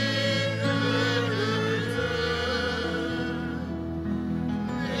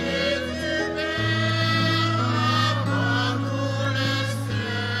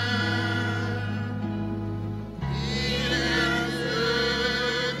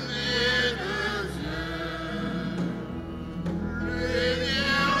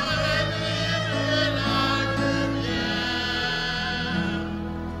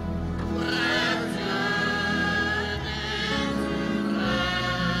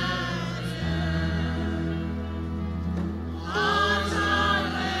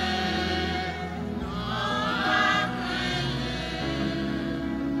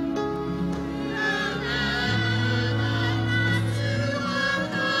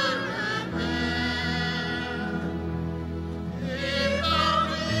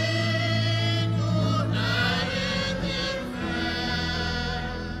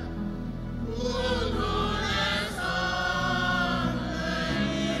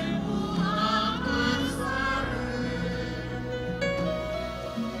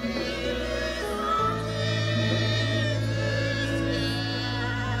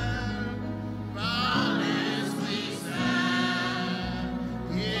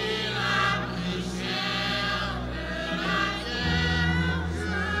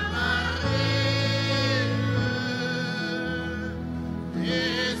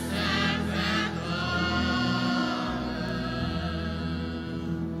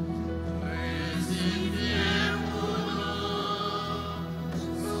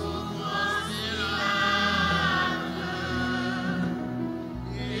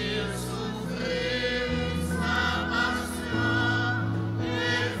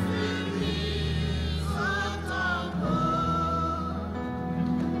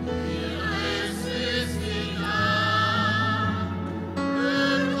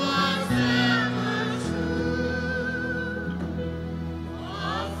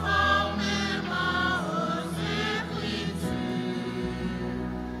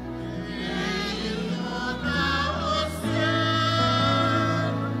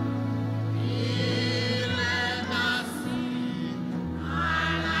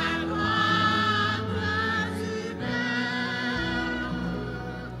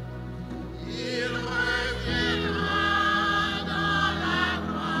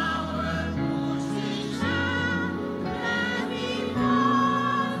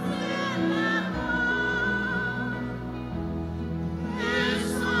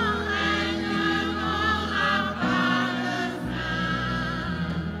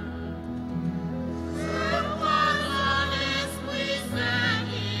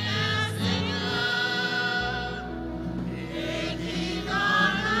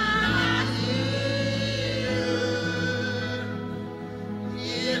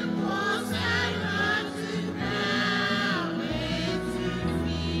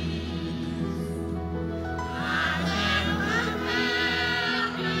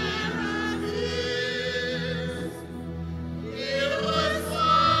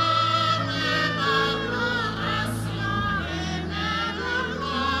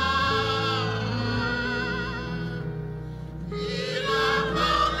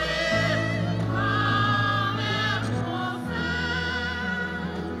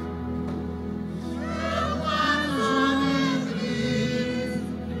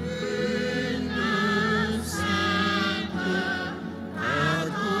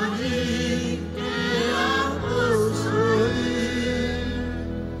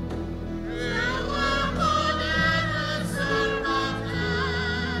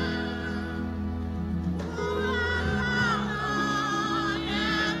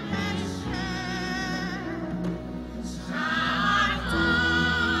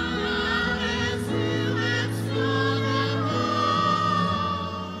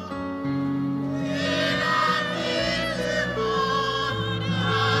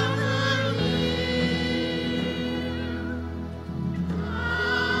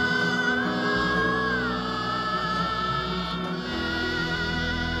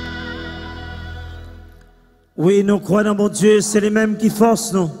 Oui, nous croyons dans mon Dieu, c'est les mêmes qui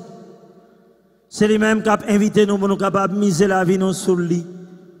forcent nous. C'est les mêmes qui ont invité nous pour nous capables de miser la vie nous sous le lit.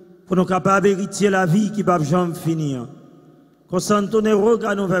 Pour nous capables d'hériter la vie qui ne peut jamais finir. Qu'on s'en tourne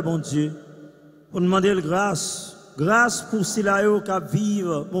regard nous vers mon Dieu. Pour nous demander grâce. Grâce pour ceux qui vivent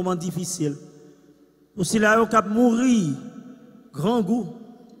un moment difficile. Pour ceux qui mourir grand goût.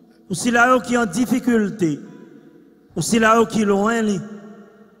 Pour ceux qui ont difficulté. Pour ceux qui sont loin.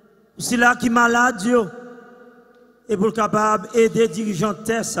 Pour ceux qui sont malades. Et pour capable d'aider les dirigeants de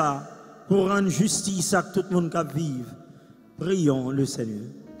terre pour rendre justice à tout le monde qui vit. Prions le Seigneur.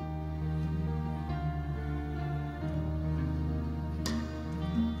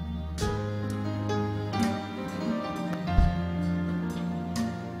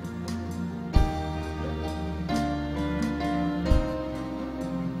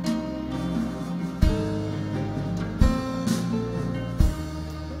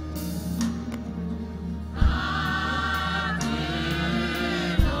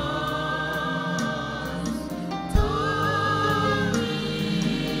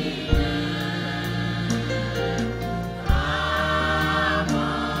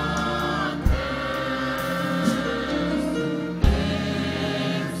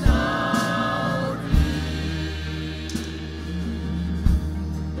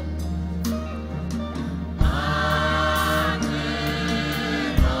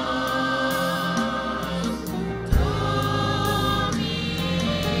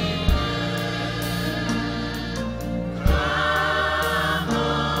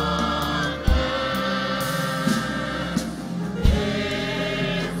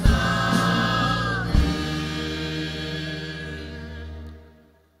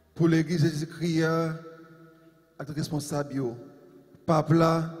 Pour l'église Jésus-Christ, à tout responsable, pape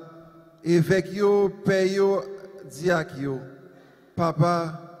là, évêque, père, diacre,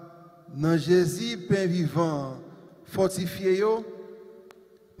 papa, dans Jésus, pain vivant, fortifié,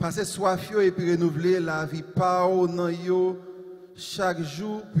 passer soif et puis renouveler la vie par dans yo chaque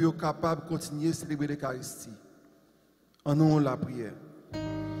jour pour être capable de continuer à célébrer l'Eucharistie. En nous la prière.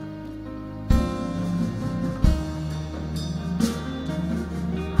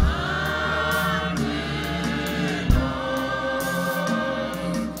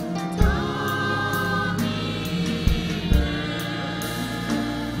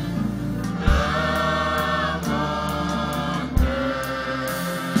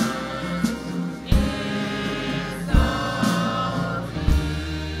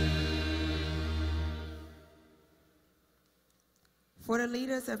 For the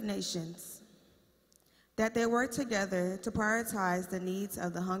leaders of nations, that they work together to prioritize the needs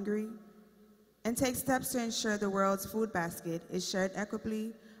of the hungry and take steps to ensure the world's food basket is shared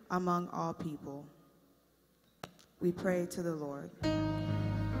equitably among all people. We pray to the Lord.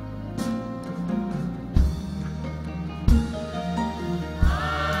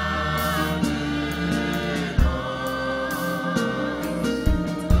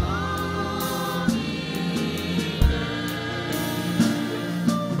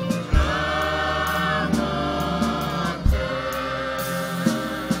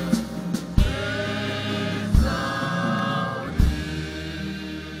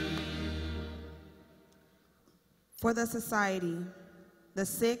 For the society, the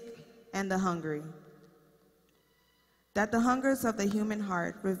sick, and the hungry, that the hungers of the human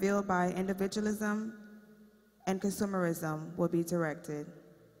heart revealed by individualism and consumerism will be directed,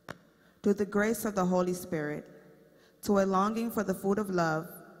 through the grace of the Holy Spirit, to a longing for the food of love,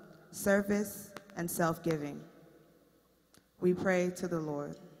 service, and self-giving. We pray to the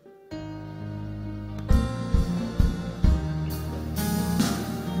Lord.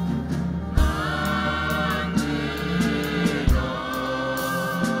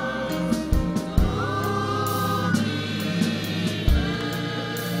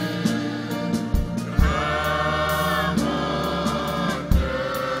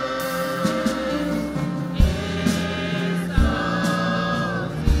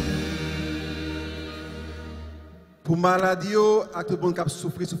 Pour maladie, à tout le monde qui a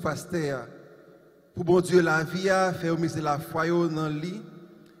souffert sous face terre, pour bon Dieu la vie, faire miser la foi dans le lit,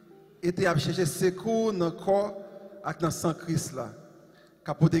 et à chercher secours dans le corps et dans le sang Christ là,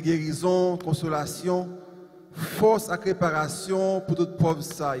 capoter guérison, consolation, force et réparation pour toute pauvre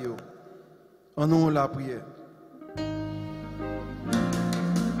ça yo. En nous la prière.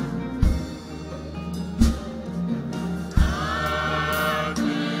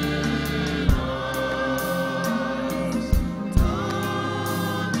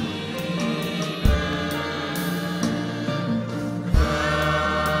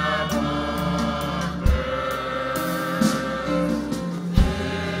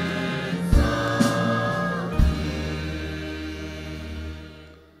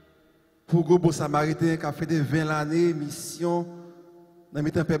 pour le bon samaritain qui a fait 20 années mission dans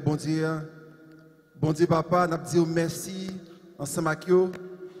le temps bon Dieu. Bon Dieu papa, nous disons merci ensemble avec vous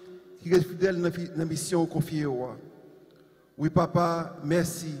qui est fidèle dans la mission confiée. Oui papa,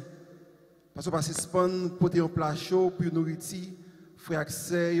 merci. Parce que participants pour un plat chaud pour nourrir frère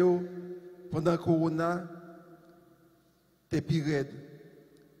accès pendant le corona t'es pire.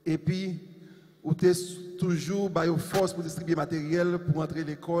 Et puis ou t'es toujours bah force pour distribuer matériel pour entrer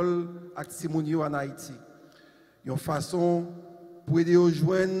l'école avec Simonio en Haïti. Une façon pour aider aux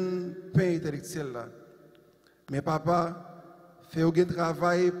joindre pain intellectuel là. Mais papa, fait un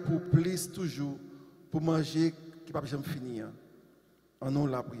travail pour plus toujours pour manger qui pas jamais finir. En nom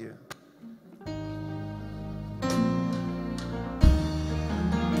la prière.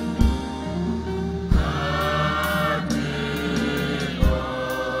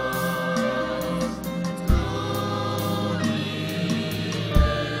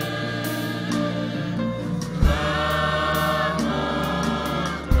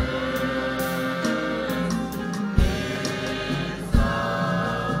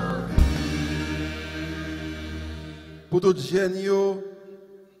 Pour tous les jeunes,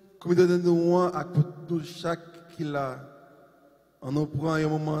 comme nous nous à pour chaque qui l'a, on nous prend un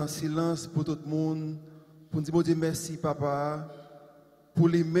moment de silence pour tout le monde, pour nous dire merci papa, pour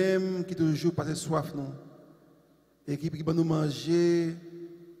les mêmes qui toujours passent soif nous, et qui va nous manger,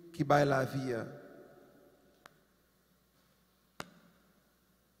 qui baille la vie.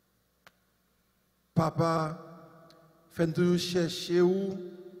 Papa, faites toujours chercher où,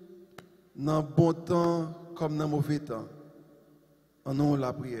 dans le bon temps, comme dans le mauvais temps. En nous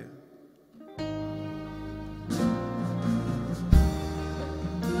la prière.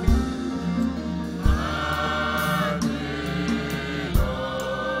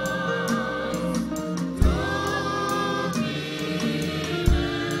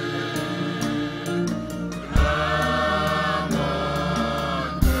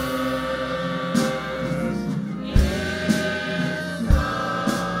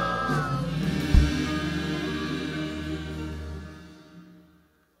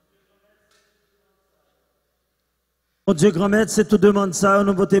 Mon Dieu, grand maître, c'est tout demande ça,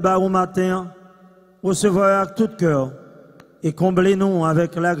 nous voter bas au matin, recevoir avec tout cœur et combler-nous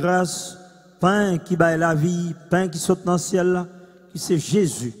avec la grâce, pain qui baille la vie, pain qui saute dans le ciel, qui c'est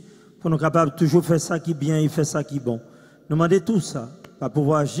Jésus, pour nous capables de toujours faire ça qui est bien et faire ça qui est bon. Nous demandons tout ça, pour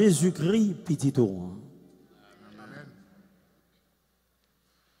pouvoir Jésus-Christ, petit roi.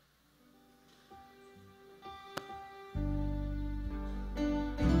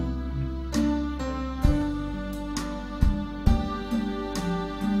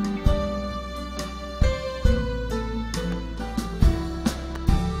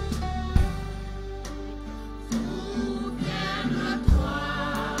 Souviens-toi,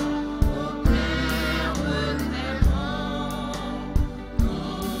 ô Père,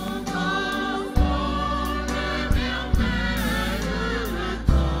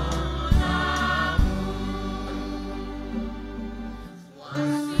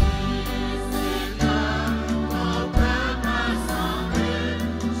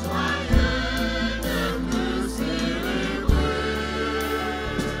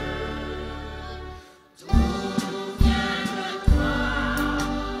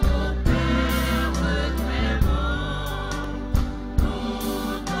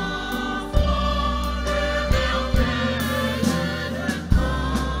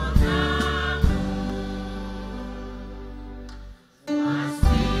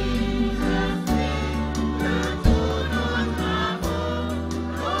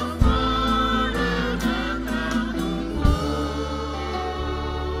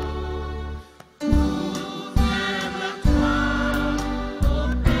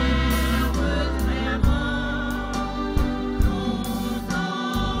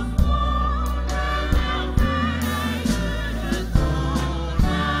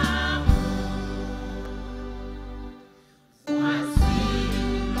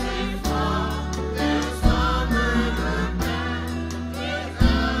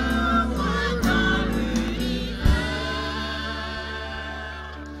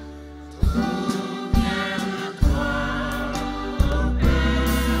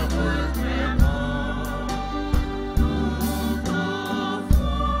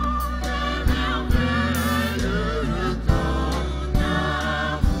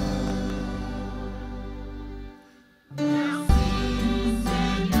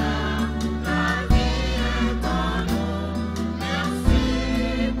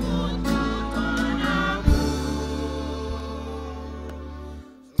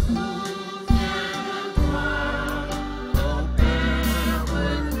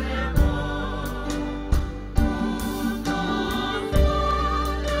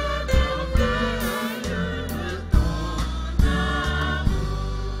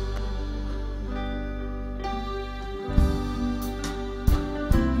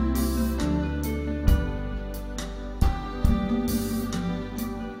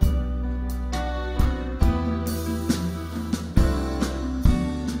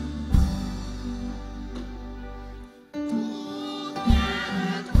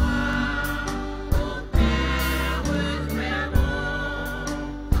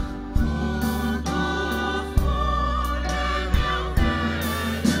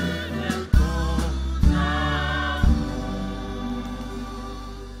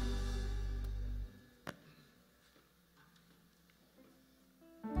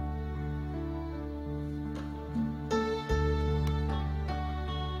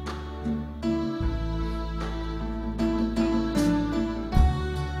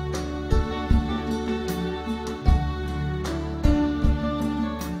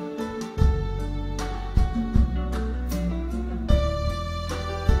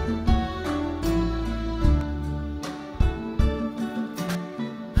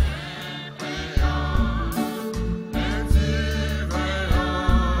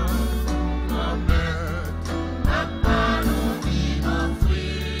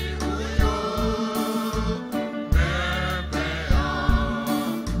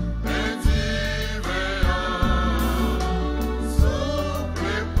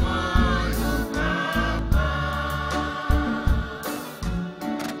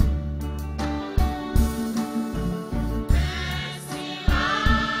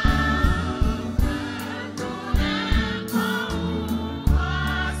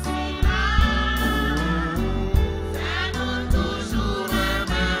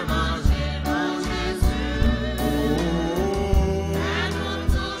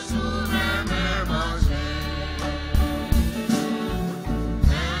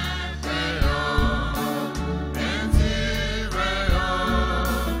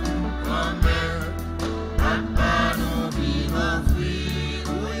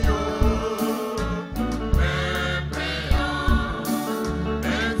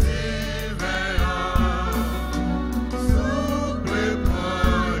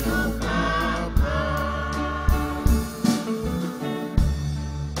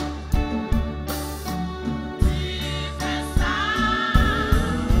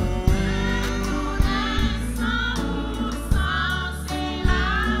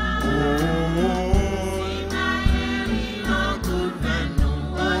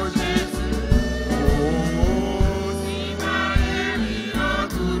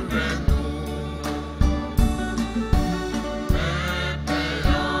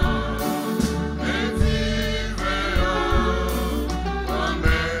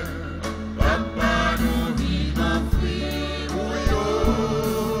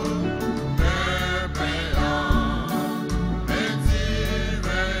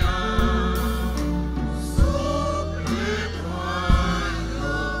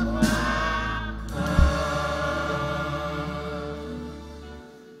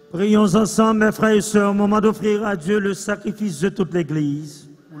 Prions ensemble, mes frères et sœurs, au moment d'offrir à Dieu le sacrifice de toute l'Église.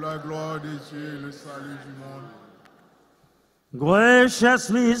 Pour la gloire de Dieu et le salut du monde.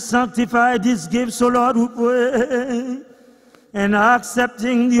 Graciously sanctify these gifts, O Lord, we pray, and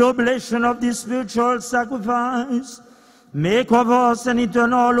accepting the oblation of this spiritual sacrifice, make of us an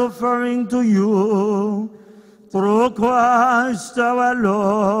eternal offering to you, through Christ our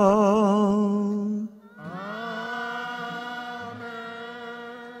Lord.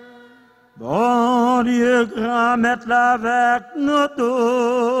 Bon Dieu, grand maître avec nous tous.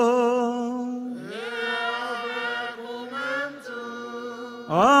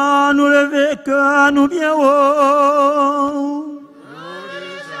 Oh, nous lever que nous bien haut.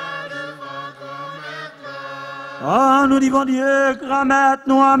 Oh, nous disons Dieu, grand maître,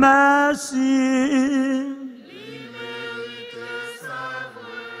 nous à merci.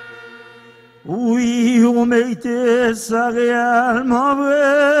 Oui, on méritait ça réellement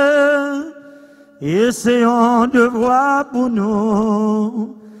vrai. Et c'est un devoir pour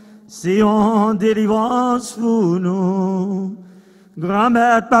nous. C'est une délivrance pour nous.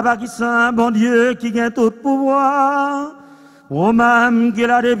 Grand-mère, papa qui saint, bon Dieu, qui gagne tout pouvoir. Au même qu'il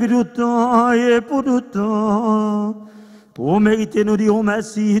a depuis tout temps et pour tout temps. Pour mériter, nous dirons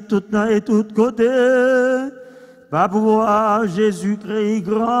merci tout temps et tout côté. Par pouvoir Jésus-Christ,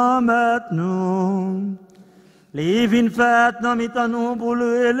 grand maître nous. Les vins fêtes dans mi-temps nous pour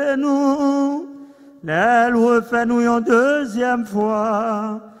le et nous. Les refait nous une deuxième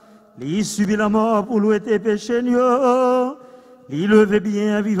fois. Les subit la mort pour louer tes péchés nous. Les lever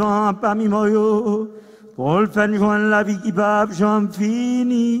bien vivant parmi moi. Pour le faire joindre la vie qui va j'en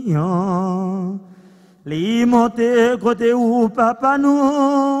finis. Les monter côté où papa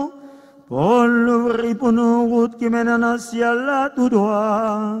nous. Pour l'ouvrir pour nous, route qui mène dans le ciel là tout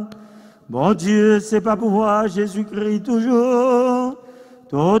droit. Bon Dieu, c'est pas pouvoir Jésus-Christ toujours.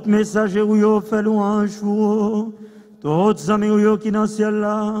 Tout messager où yo fait louange pour tous amis où yo qui dans le ciel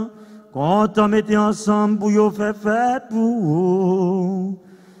là. Quand on mettait ensemble pour yo faire fête pour vous.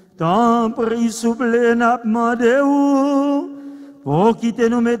 Tant pris souple n'a demandé où. Pour quitter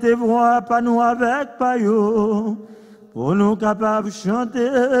nous mettez voix, pas nous avec pas yo. Pour nous capables de chanter.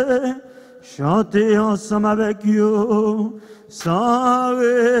 Chanter ensemble avec eux, sans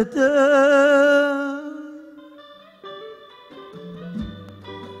arrêter.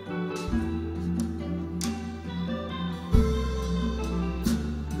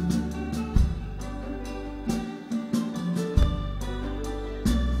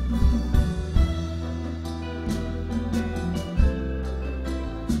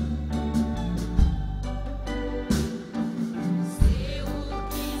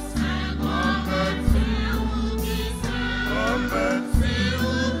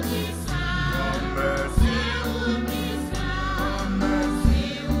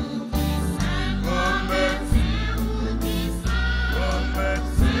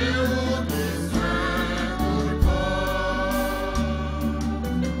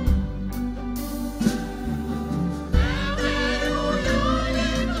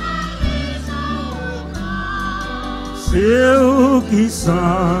 c'est où qui sent,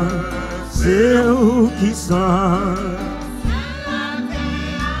 c'est où qui sent.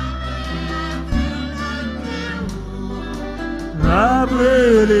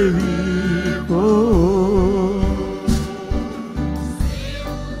 Après les vies, oh.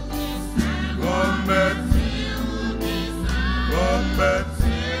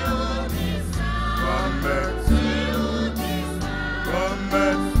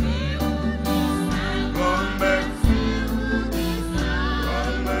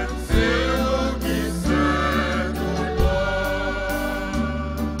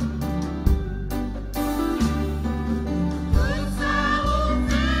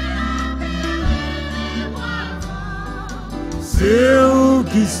 C'est où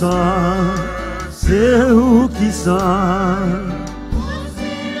qui sent, c'est où qui sent.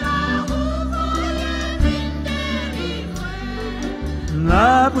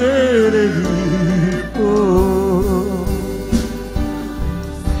 Après les vies, oh.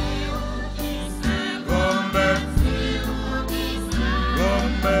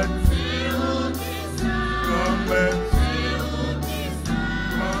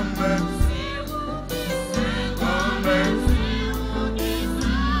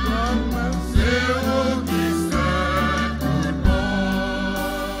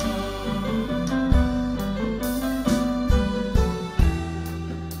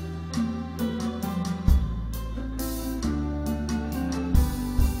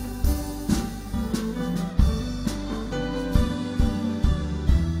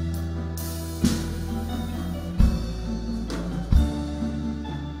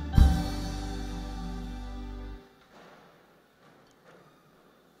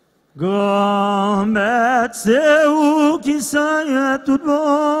 Grand-mère, c'est où qui sent tout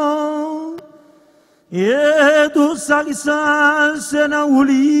bon. Et tout ça qui sent, c'est dans où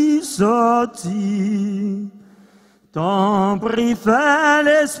l'y sorti. Ton prix fait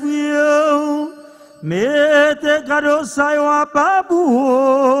l'esprit, mais tes cadeaux, ça y va pas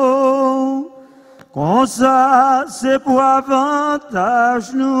pour. Comme ça, c'est pour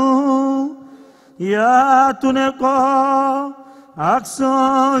avantage nous. Y a tout le corps.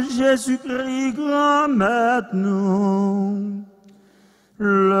 Accent Jésus-Christ, grand-maître nous.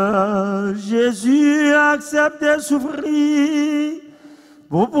 Le Jésus accepte de souffrir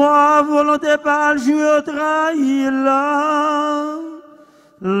pour pouvoir volonté par le Dieu trahir là.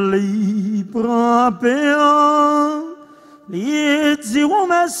 Lui prend péant, lui dit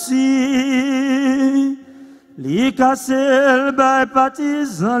merci, lui casse le bail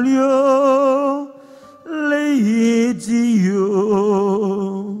partisan lieu. Les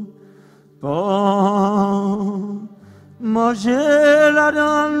idiots, bon, manger là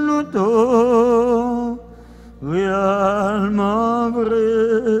dans le dos, réellement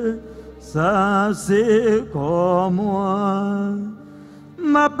vrai, ça c'est comme moi,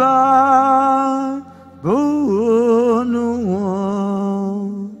 ma part pour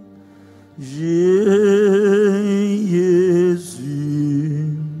nous, Jésus.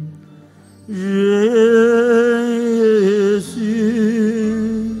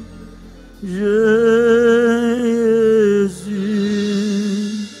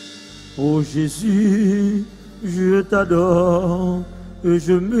 Oh Jésus, je t'adore et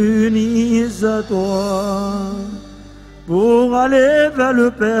je m'unis à toi pour aller vers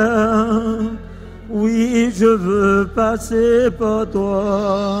le Père. Oui, je veux passer par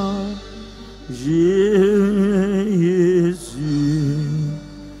toi, Jésus.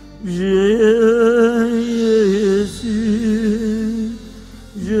 Jésus,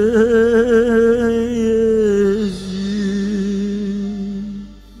 Jésus.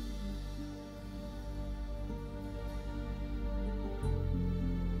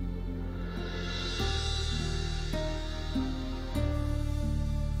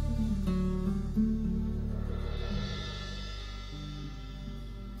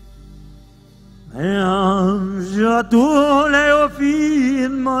 Je tourne au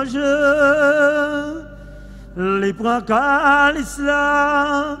film manger, les prends calice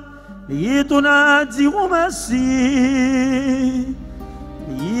là, les tourne à dire merci,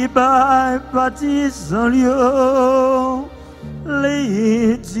 les bails bâtissent en lieu,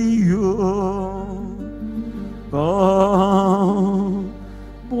 les idiots. Bon,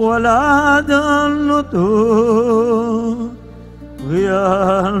 voilà dans l'auto,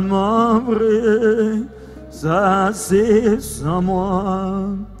 réellement vrai. Ça c'est sans moi,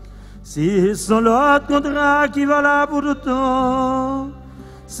 c'est sans l'autre contrat qui va là pour tout temps,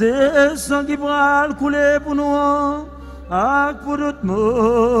 c'est sans qui va le couler pour nous, avec pour d'autres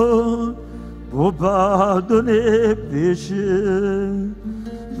mots, pour pardonner péché,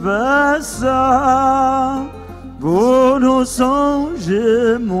 vers ça, pour nous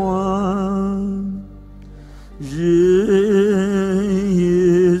songer moi. Jésus,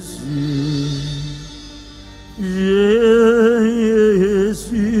 Jésus,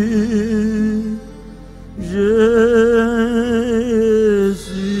 Jésus,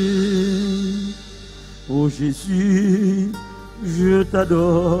 oh Jésus, je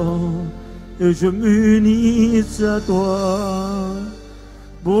t'adore et je m'unis à toi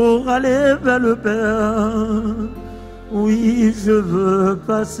pour aller vers le Père. Oui, je veux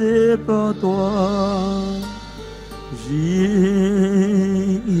passer par toi. Jésus,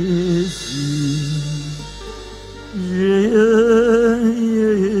 Jésus,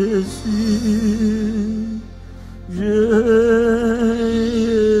 Jésus.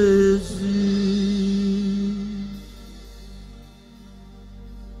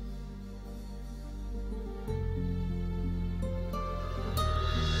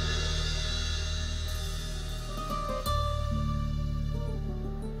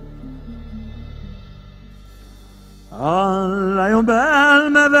 Allah yon bel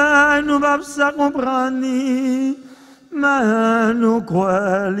merveille nous va sa comprendre, mais nous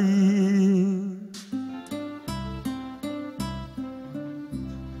croyons.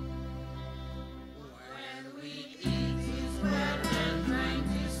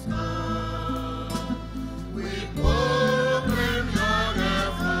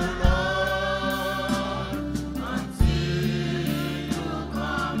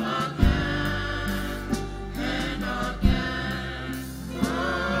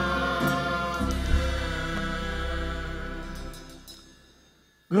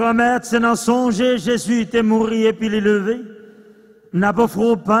 Grand-mère, c'est dans songer, Jésus était mort et puis il est levé. N'a pas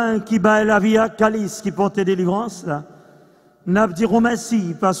froid pain qui baille la vie à calice qui portait délivrance là. N'a pas dit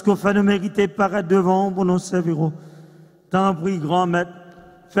merci parce qu'on fait de mériter paraître devant pour nous servir. Tant pis, grand-maître,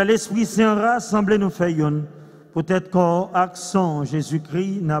 fait l'Esprit Saint rassembler nous fait yon. Peut-être qu'au accent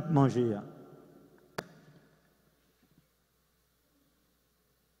Jésus-Christ n'a pas mangé.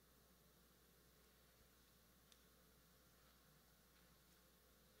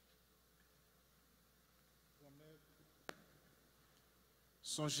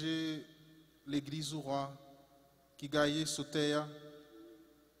 Songez l'église au roi qui gagne sous terre.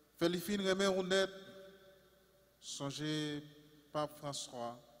 Félicine remet honnête. Songez Pape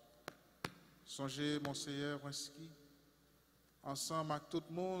François. Songez Monseigneur Winski. Ensemble avec tout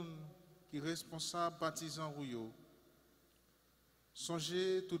le monde qui est responsable baptisant Rouyo.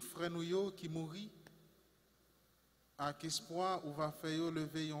 Songez tout frère nous qui mourit. Avec espoir ou va faire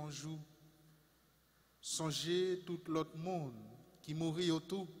lever un jour. Songez tout l'autre monde qui mourit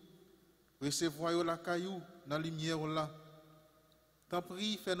autour, recevoir la caillou dans la lumière là. Tant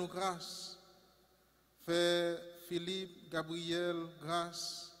pis, fais-nous grâce. Fais Philippe, Gabriel,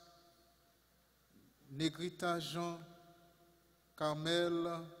 grâce. Négrita Jean, Carmel,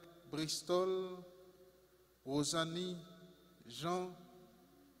 Bristol, Rosanie, Jean,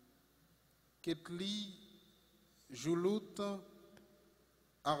 Ketli, Joulout,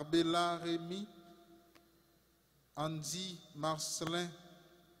 Arbella Rémy, Andy, Marcelin,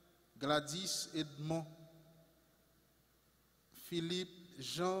 Gladys, Edmond, Philippe,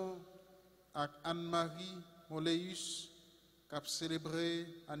 Jean, et Anne-Marie, Moléus, qui a célébré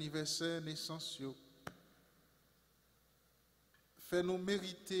l'anniversaire naissance. Fais-nous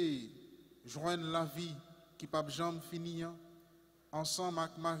mériter, joindre la vie qui pas jamais finir, ensemble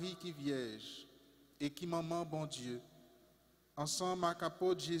avec Marie qui vierge et qui maman bon Dieu, ensemble avec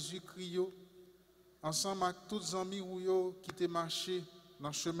apôtre Jésus-Christ, ensemble avec tous les amis qui t'ont marché dans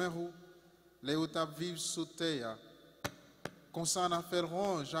le chemin où les autres vivent sous terre. Comme ça, on a fait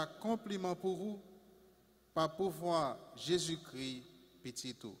ronge, un compliment pour vous, par pouvoir Jésus-Christ,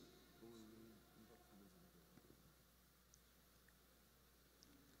 petit tout.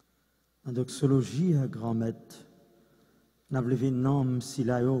 En doxologie, à grand-maître, nous avons levé nom si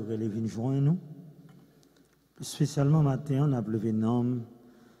la yo et les vins joindre nous. Spécialement matin, on a levé nom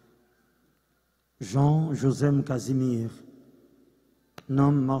Jean-Joseph Casimir,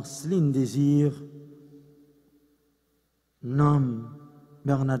 nom Marceline Désir, nom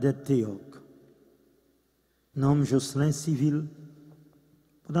Bernadette Théoc, nom Jocelyn Civil.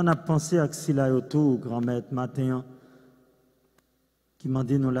 Pendant qu'on a pensé à Xilayoto, grand-maître matin, qui m'a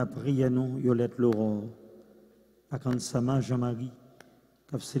dit nous la prière, nous, Yolette Laurent, à Kansama Jean-Marie,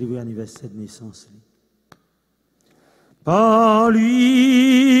 qui a célébré l'anniversaire de naissance. Par lui,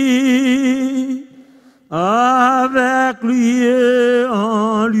 avec lui et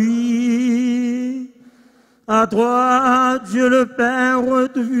en lui, à toi, Dieu le Père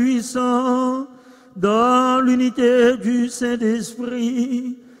Tout-Puissant, dans l'unité du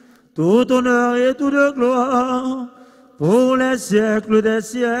Saint-Esprit, tout honneur et toute gloire, pour les siècles des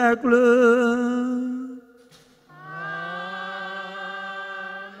siècles.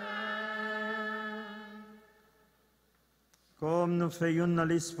 Comme nous faisons dans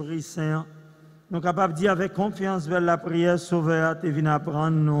l'Esprit Saint, nous sommes capables de dire avec confiance vers la prière sauveur, tu viens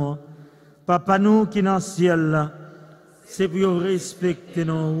apprendre nous. Papa nous qui dans le ciel, c'est pour respecter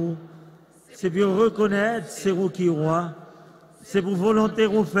nous, c'est pour reconnaître c'est vous qui roi, c'est pour volonté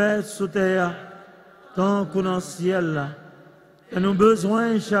vous faire sous terre, tant qu'on dans le ciel. Et nous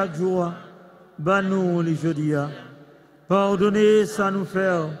besoin chaque jour, bah nous les jeudis, pardonnez ça nous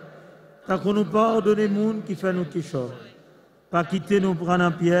faire, tant qu'on nous pardonne les monde qui fait nous qui chort. Pas quitter nous prendre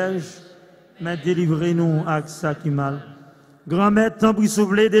un piège, mais délivrez-nous avec ça qui mal. Grand-mère, tant pis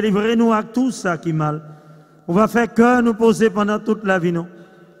souffler, délivrez-nous avec tout ça qui mal. On va faire cœur nous poser pendant toute la vie, nous.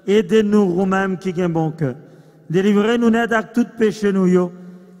 Aidez-nous, nous-mêmes qui avons un bon cœur. Délivrez-nous net avec tout péché, nous, yo.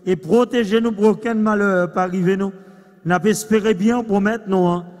 Et protégez-nous pour aucun malheur pas arriver, nous. Nous espérons bien promettre, nous,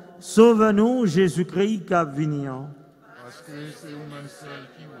 hein. Sauve-nous, Jésus-Christ, qui a venu. Parce que c'est vous-même seul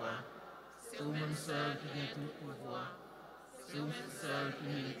qui voit, c'est vous-même seul qui vient tout pouvoir, c'est vous-même seul qui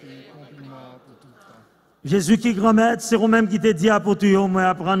mérite compliment pour tout le temps. Jésus qui grand-mère, c'est vous-même qui te dit à pour tout, moi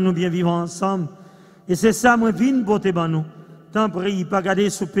apprendre nous bien vivre ensemble. Et c'est ça, moi, vine pour te ban nous. Tant prie, pas garder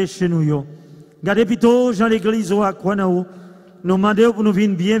sous péché nous, yo. Gardez plutôt, dans l'église ou à quoi nous demandons pour nous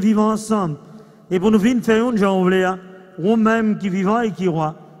venir bien vivre ensemble. Et pour nous venir faire un genre, vous-même qui vivant et qui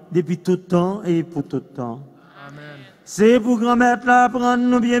roi, depuis tout temps et pour tout temps. Amen. C'est pour grand-mère là, apprendre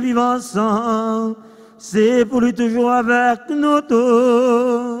nous bien vivre ensemble. C'est pour lui toujours avec nous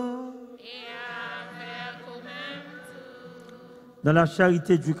tous. Dans la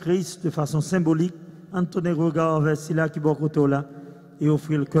charité du Christ, de façon symbolique, en tourner regard vers celui-là qui est côté là et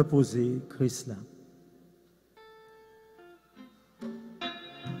offrir le cœur posé, Christ là.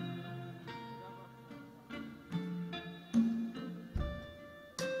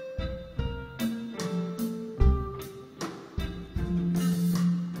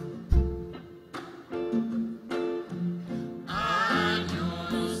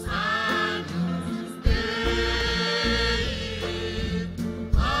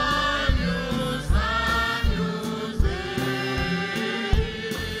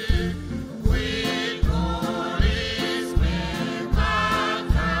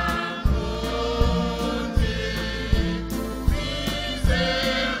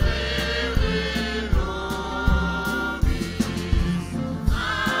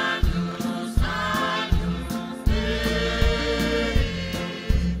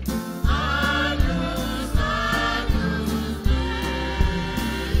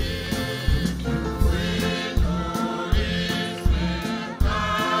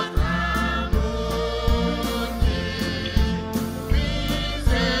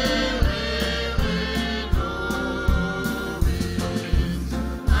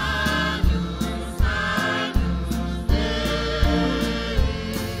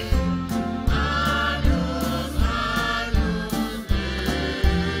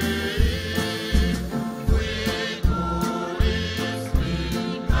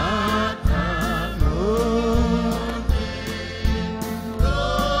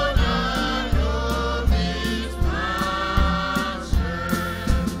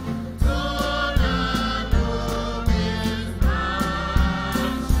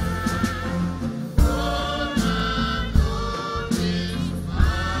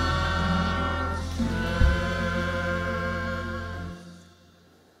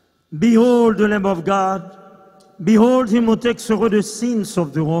 Behold the Lamb of God. Behold him who takes away the sins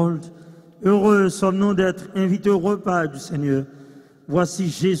of the world. Heureux sommes-nous d'être invités au repas du Seigneur. Voici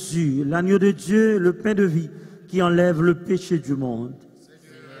Jésus, l'agneau de Dieu, le pain de vie, qui enlève le péché du monde.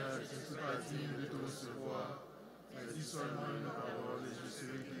 Seigneur, je ne suis pas digne de te recevoir, mais dis seulement une parole et je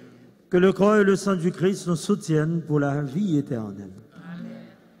serai guéri. Que le corps et le sang du Christ nous soutiennent pour la vie éternelle.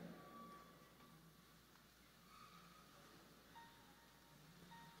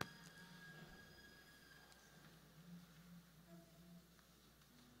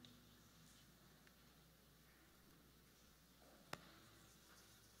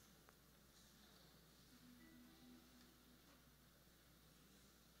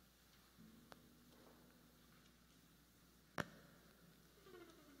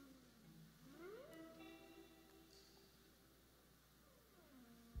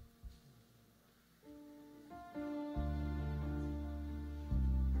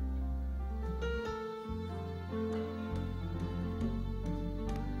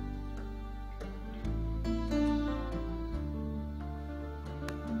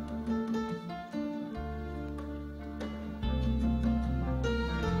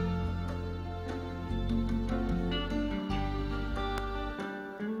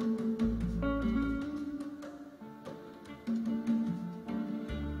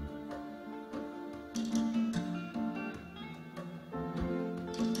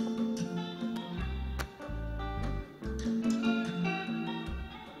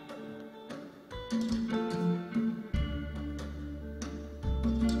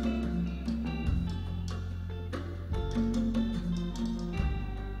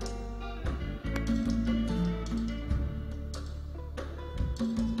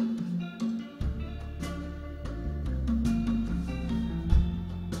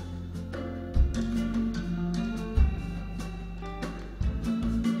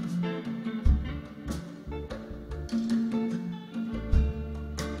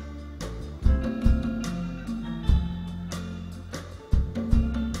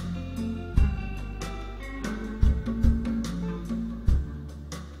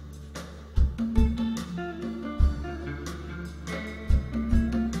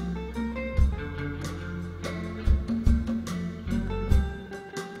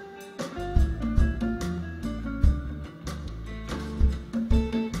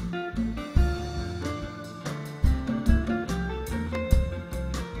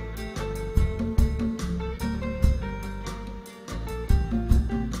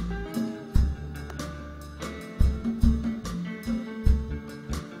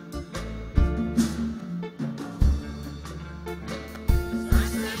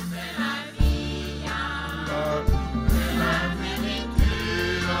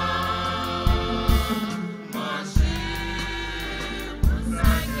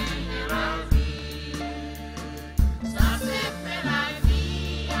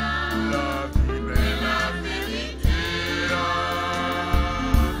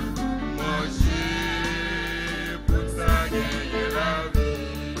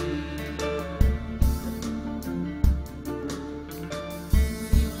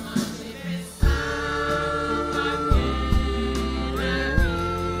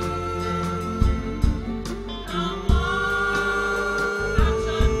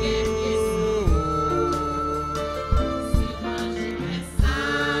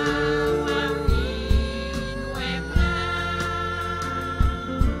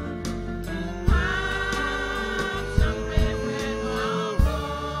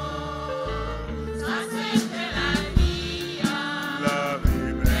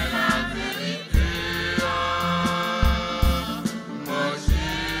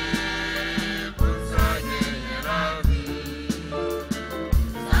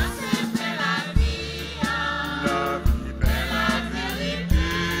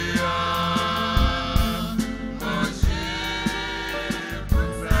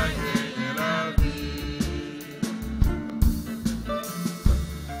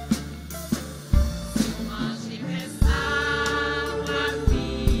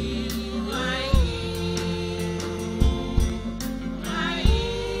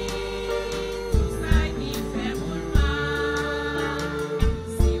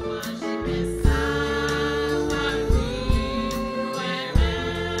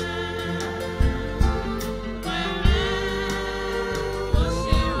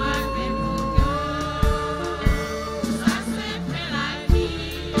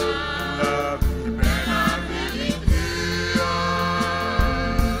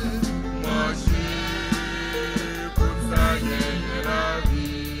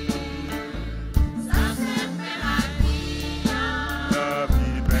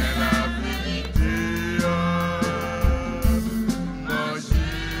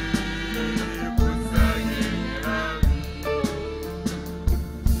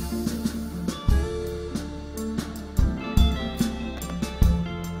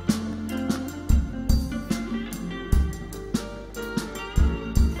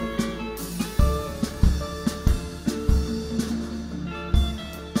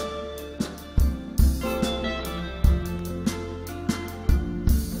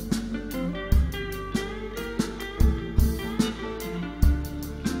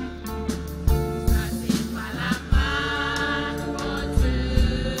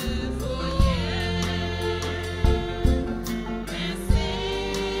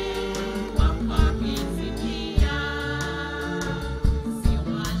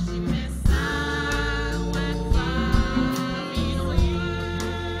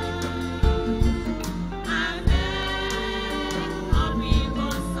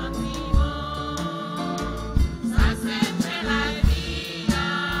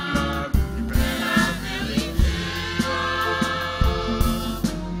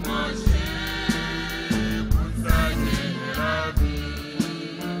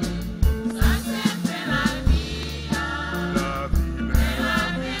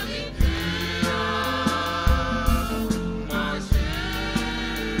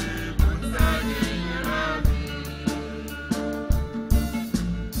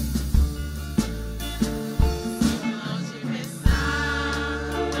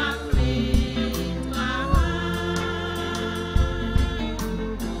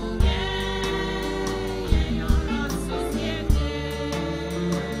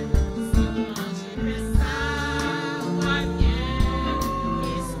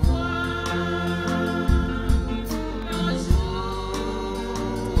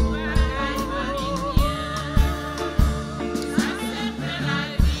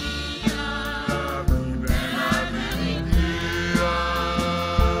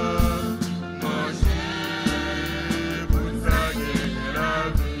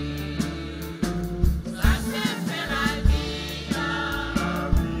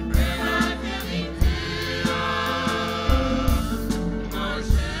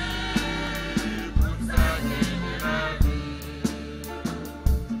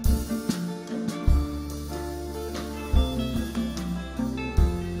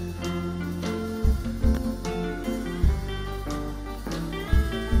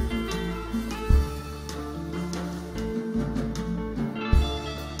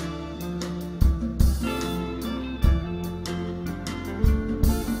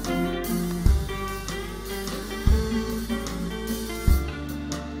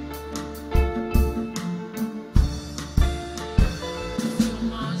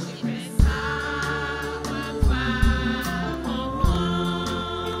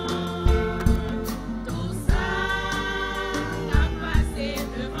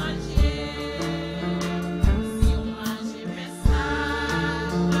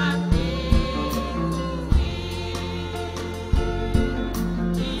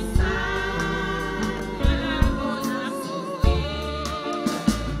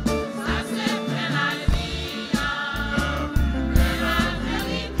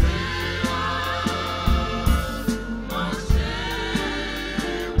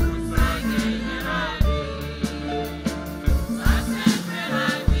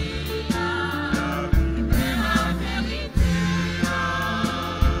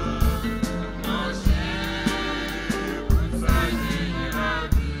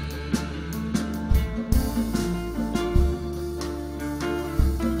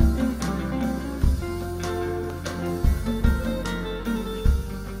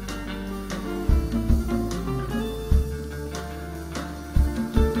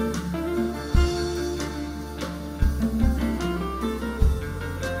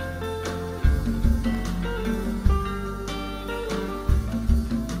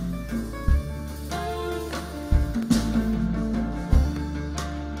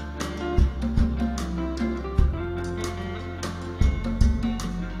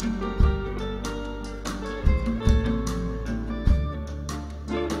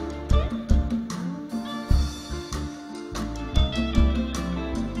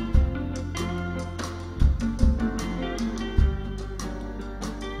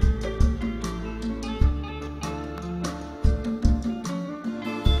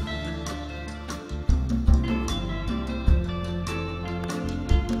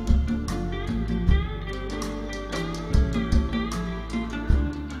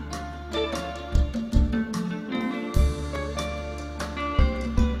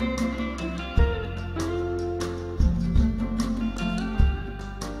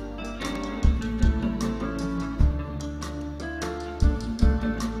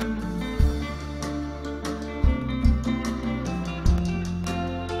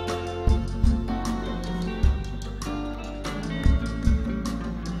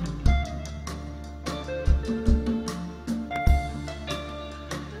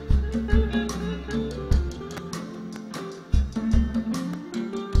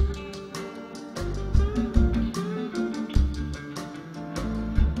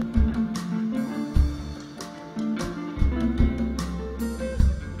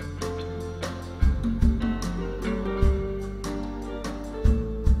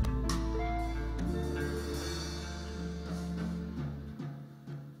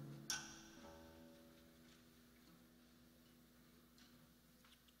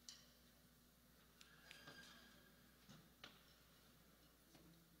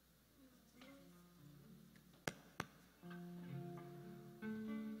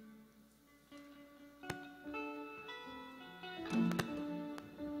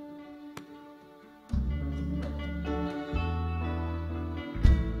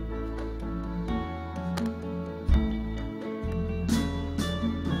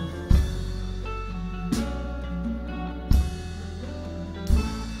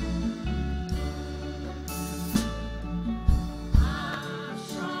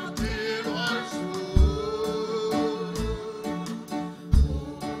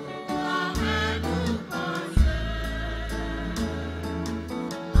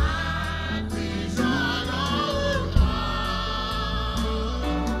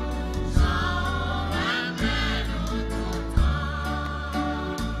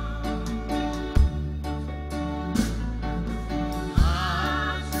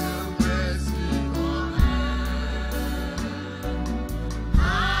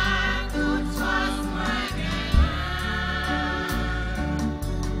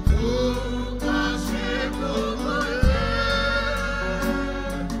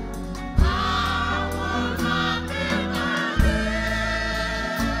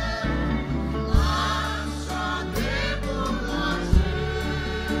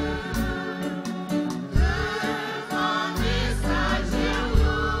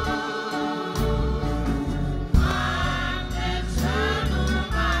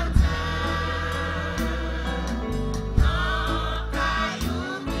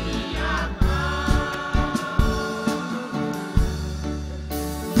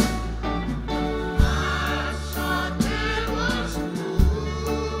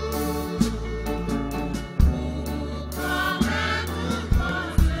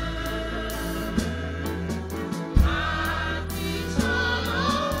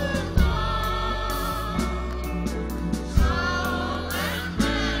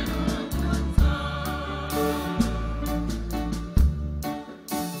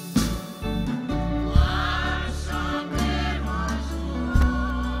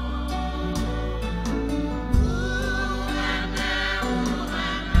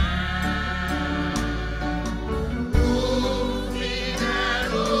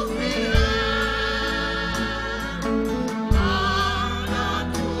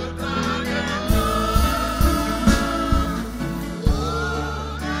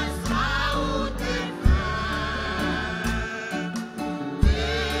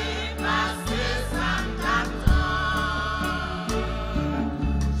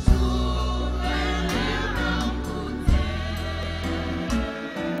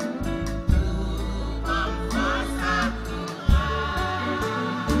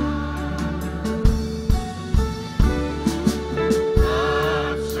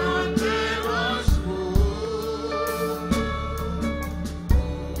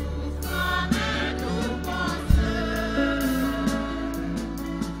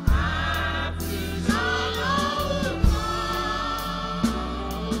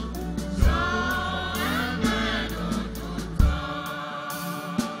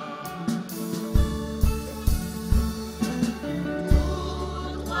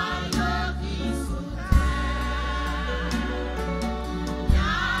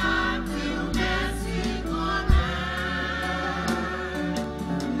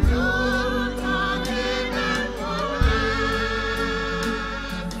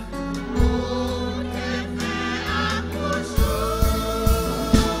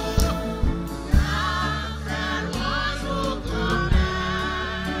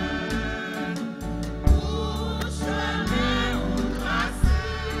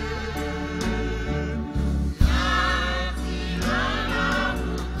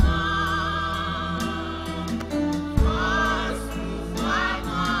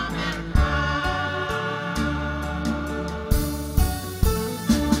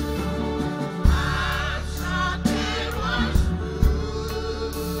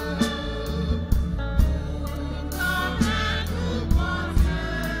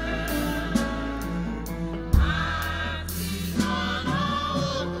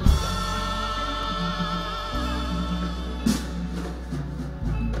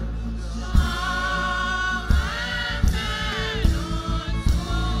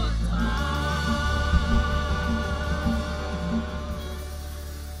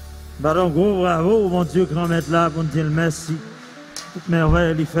 Bah donc, gros bravo, mon Dieu, grand maître là, pour nous dire merci. Toute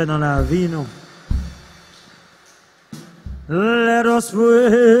merveille, il fait dans la vie, non? Let us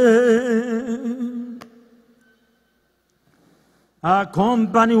pray.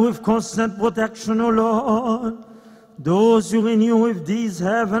 Accompany with constant protection, O Lord, those you renew with these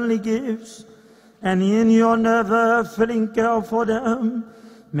heavenly gifts, and in your never-failing care for them,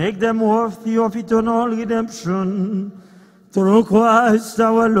 make them worthy of eternal redemption through Christ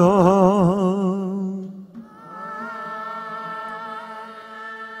our Lord.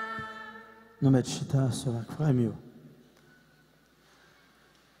 Nous mettons chita sur la croix mieux.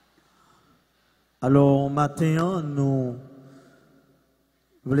 Alors, matin, nous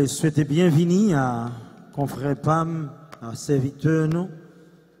voulons souhaiter bienvenue à confrère Pam, à serviteur nous.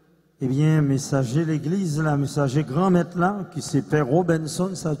 Eh bien, messager l'église là, messager grand maître là, qui c'est Père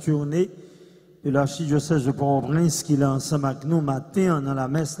Robinson, Saturné, de l'archidiocèse de Port-au-Prince, qui est ensemble avec nous matin dans la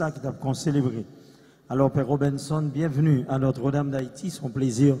messe là, qui t'a qu'on célébrer. Alors, Père Robinson, bienvenue à Notre-Dame d'Haïti, c'est un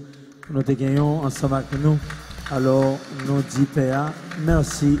plaisir que nous te gagnons ensemble avec nous. Alors, nous dit Père,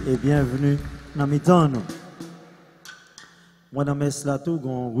 merci et bienvenue dans mi-temps nous. Moi, dans la messe là, tout,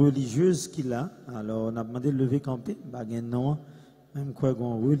 une religieuse qui l'a, alors on a demandé de lever camper, baguette non. Même quoi,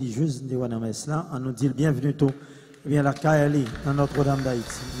 une religieuse de la messe là, on nous dit le bienvenue tout. Eh bien, la KLI dans Notre-Dame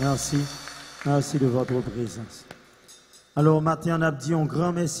d'Haïti. Merci. Merci de votre présence. Alors, matin, on a dit un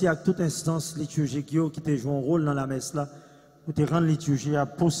grand merci à toute instance liturgique qui a joué un rôle dans la messe là, pour te rendre liturgie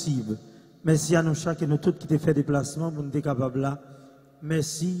possible. Merci à nous chaque et nous tous qui te fait déplacement pour nous être capables là.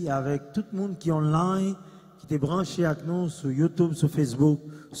 Merci avec tout le monde qui est online, qui est branché avec nous sur YouTube, sur Facebook,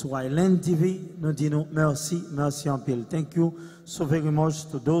 sur Island TV. Nous disons merci, merci en pile. Thank you so very much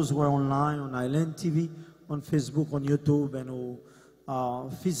to those who are online on Island TV, on Facebook, on YouTube, and who are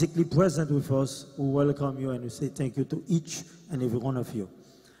physically present with us. We welcome you and we say thank you to each and every one of you.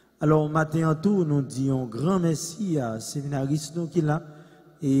 Alors, matin en tout, nous disons grand merci à séminaristes nous qui là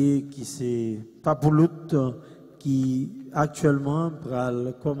et qui c'est pas pour l'autre qui actuellement pour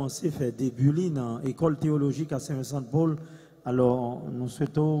commencer à faire début dans l'école théologique à Saint-Vincent-de-Paul. Alors, nous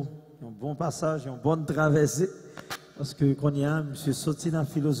souhaitons un bon passage, une bonne traversée, parce que quand il y a monsieur sorti dans la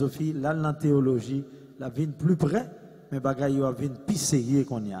philosophie, là dans la théologie, la vie plus près, mais bagaille a vie plus sérieux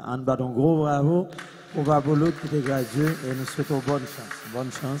qu'on y a. En bas donc gros bravo au Babolo qui est gradué et nous souhaitons bonne chance, bonne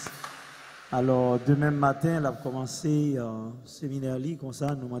chance. Alors, demain matin, elle a commencé un séminaire comme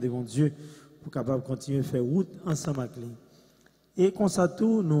ça, nous demandons Dieu pour capable continuer à faire route ensemble avec lui. Et comme ça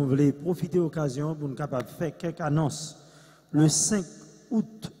tout, nous voulons profiter de l'occasion pour nous capable faire quelques annonces. Le 5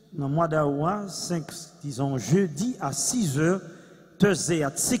 août, dans le mois d'août, disons jeudi à 6h, Thursday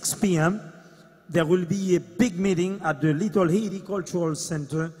at 6 p.m., there will be a big meeting at the Little Haiti Cultural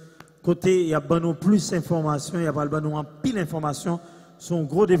Center. Côté, il y a plus d'informations, il y a en pile d'informations sur un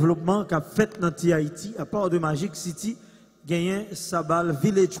gros développement qu'a fait dans Haïti, à part de Magic City, gagné Sabal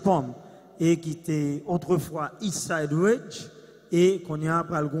Village Palm, et qui était autrefois Eastside Ridge, et qu'on y a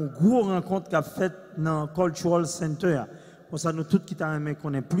après une grosse rencontre qu'a fait dans le Cultural Center. Pour ça, nous tous qui t'aimons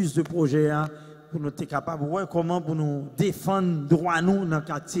qu'on ait plus de projets pour nous être capables de voir comment pour nous défendre droit nous dans le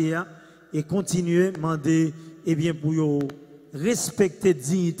quartier et continuer à demander pour respecter la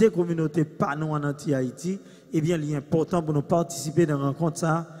dignité de la communauté pas nous en Haïti. Il est important pour nous participer dans la rencontre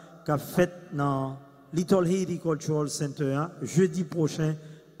ça qu'a fait dans Little Haiti Cultural Center jeudi prochain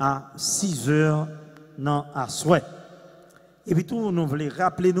à 6h à souhait. Et puis tout, nous voulons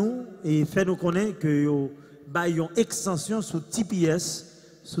rappeler nous et faire nous connaître que nous avons une extension sur TPS.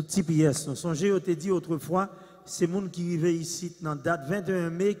 Sur TPS. Nous songez, on t'a dit autrefois, c'est les gens qui arrivaient ici dans la date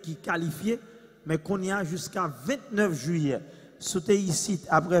 21 mai qui qualifiaient, mais qu'on y a jusqu'à 29 juillet. Sauter ici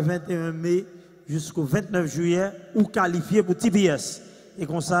après 21 mai jusqu'au 29 juillet ou qualifié pour TPS. Et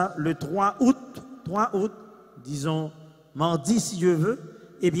comme ça, le 3 août, disons mardi si Dieu veut,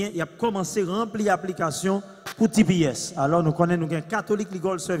 eh bien, il a commencé à remplir l'application pour TPS. Alors, nous connaissons un Catholic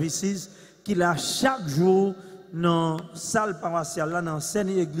Legal Services qui là chaque jour dans la salle paroissiale, dans la scène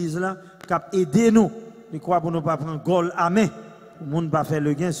église, là, qui a aidé nous. Je crois pour ne pas prendre goal à main, pour ne pas faire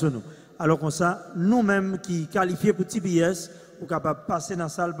le gain sur nous. Alors, comme ça, nous-mêmes qui qualifiés pour TPS, nous sommes capables de passer dans la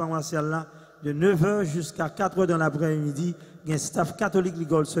salle paroissiale là, de 9h jusqu'à 4h dans l'après-midi. Il y a un staff Catholic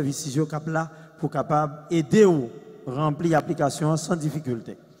Legal Services qui est là pour capable aider ou remplir l'application sans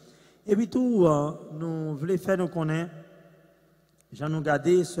difficulté. Et puis tout, nous voulons faire nous connaître, j'en ai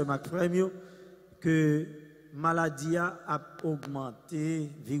gardé ce macrémio, que maladie a augmenté,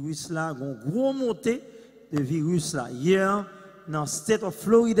 virus là, une grosse montée de virus là. Hier, dans le state of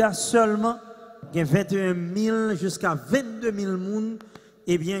Florida seulement, il y a 21 000 jusqu'à 22 000 personnes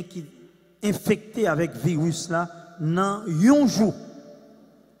eh bien, qui infectés avec virus là dans un jour.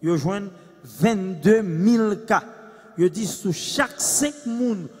 Ils joignent 22 000 cas. Ils disent sous chaque 5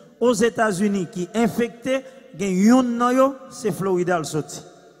 personnes aux États-Unis qui sont infectés, il y a un c'est Florida le sorti.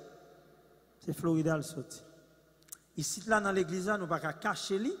 C'est Florida le sorti. Ici, là, dans l'église, nous ne pouvons pas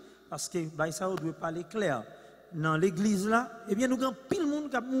cacher lui, parce que ça doit parler clair. Dans l'église, là, eh bien, nous avons pile de monde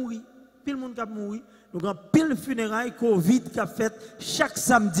qui a mouru. Pile de monde qui a mouru. Nous avons pile de funérailles Covid qui a fait chaque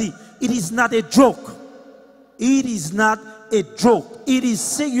samedi. It is not a joke. It is not a joke. It is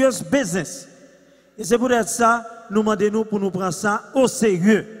serious business. Et c'est pour ça, nous demandons pour nous prendre ça au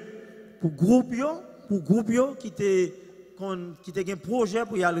sérieux. Pour groupe qui était un projet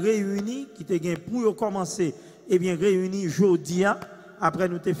pour y aller réunir, qui était pour commencer, eh bien réunir jeudi après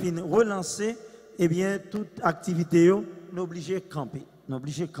nous te fin relancer, eh bien toute activité nous obligé camper, nous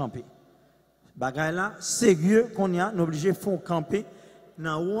obligé camper. Bagay là sérieux qu'on y a, nous obligé font camper.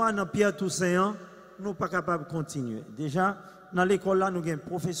 Dans Pierre Toussaint, nous pas capable de continuer. Déjà dans l'école là, nous avons un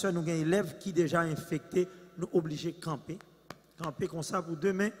professeur, nous avons un élève qui déjà infecté, nous obligé camper. Camper comme ça pour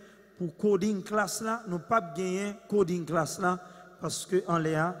demain. Pour coding class là, nous pas gagner coding class là parce que en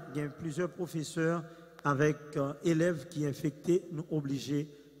Léa, il y a plusieurs professeurs avec élèves qui sont infectés, nous obligés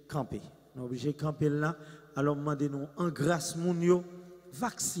de camper. Nous obligés de camper là. Alors demandez-nous en grâce mon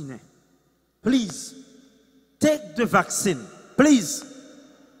vacciner. Please take the vaccine. Please.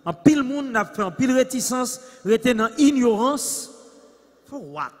 En pile monde n'a fait en pile réticence, rester dans ignorance. For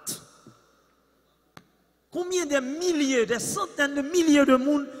what? Combien de milliers, des centaines de milliers de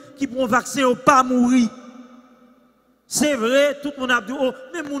monde qui pourront vacciner ou pas mourir? C'est vrai, tout le monde a dit, oh,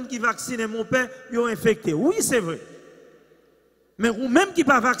 les gens qui vaccinent mon père, ils ont infecté. Oui, c'est vrai. Mais ou même qui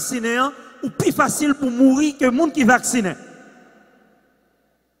pas vacciné, ou plus facile pour mourir que les gens qui vaccinent.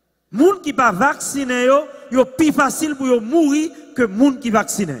 Les gens qui pas vacciné, ils ont plus facile pour mourir que les gens qui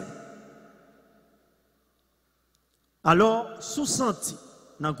vaccinent. Alors, sous-senti,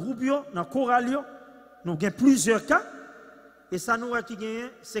 dans le groupe, dans le choral, nous avons plusieurs cas. Et ça, nous avons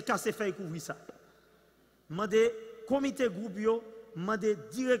c'est qu'à se faire couvrir ça. Mandez comité groupe, mandez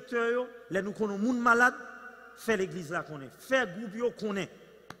directeur, les nous connaissons monde malade, fait l'église là qu'on est, faire groupe qu'on est.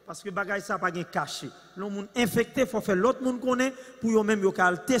 Parce que bagay ça pas gen caché. Le monde infecté, faut faire l'autre monde qu'on est pour yo même yo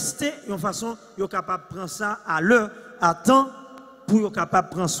capable tester, de façon yo capable prendre ça à l'heure, à temps pour yo capable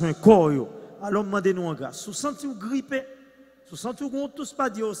prendre soin corps yo. Alors mandez nous en grâce. Si vous sentez vous grippé, si vous sentez vous tous pas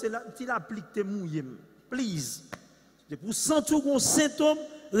dire c'est là il applique te mouiller. Please. Pour sentir qu'on symptôme,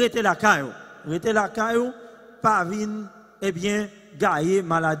 restez la caillou. Restez la caillou, pas vin, eh bien, gailler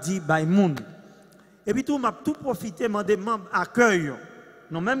maladie by moun. Et puis tout m'a tout profité, mandé membres accueil.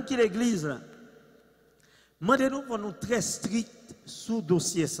 Non même qui l'église là. Mandez-nous pour nous très strict sous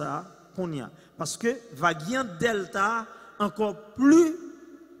dossier ça qu'on y a parce que variant Delta encore plus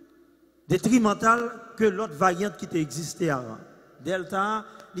détrimental que l'autre variante qui existait avant. Delta,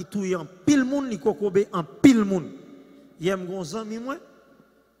 il touille en pile monde, il kokobé en pile monde. Il y a un ami moi,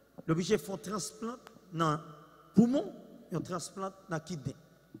 l'obligé font transplant dans poumon, et un transplant dans kidney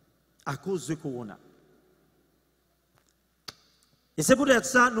à cause de corona. Et c'est pour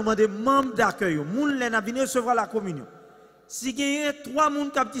ça nous demandons membres d'accueil, moun les n'a venir recevoir la communion. Si il y a 3 moun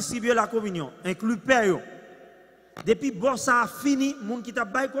qui ont distribué la communion, inclus père, depuis Borsa a fini, moun qui t'a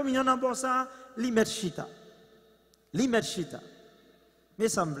bail communion dans Borsa, li met chita. Li met chita. Mais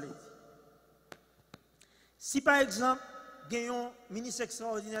ça me plaît. Si par exemple, il y a un ministre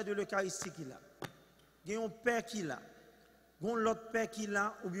extraordinaire de l'Eucharistie qui l'a, il y a un père qui l'a, il y a l'autre père qui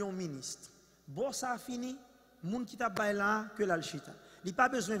l'a, ou bien un ministre. Bon, ça a fini, moun qui t'a bail là, que la chita. Il n'y a pas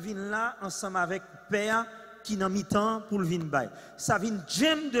besoin de venir là ensemble avec père qui n'a mis temps pour le venir bail. Ça vient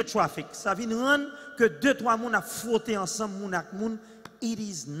jam de trafic, ça vient rendre que 2-3 moun a frotté ensemble, moun ak moun. It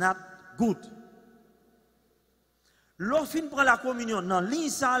is not good. Lorsqu'on prend la communion, dans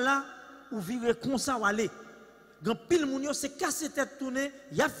l'isa là, ou vivre comme ça ou aller. Quand pile moun yo c'est casser tête tourner,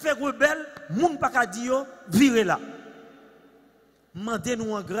 y a fait rebelle, moun pas ka di yo virer là. Mandez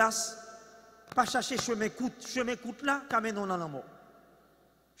nous en grâce, pas chercher chemin coûte là, ka men non dans la mort.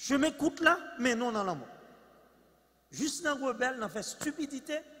 Chemin coûte là, mais non dans la mort. Juste dans rebelle, dans fait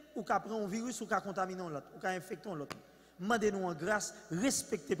stupidité ou ka prend un virus ou ka contaminer l'autre, ou ka infecter l'autre. Mandez nous en grâce,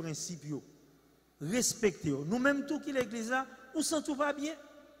 respectez principes yo. Respectez. Nous même tout qui l'église là, ou sent tout va bien,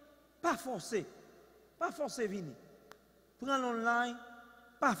 pas forcer. Pas forcer venir. Prends l'online,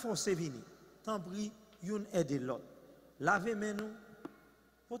 pas forcer venir. Tant pis, yon aide l'autre. Lavez main nous,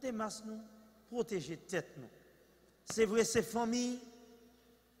 portez masque nous, protégez tête nous. C'est vrai, c'est famille.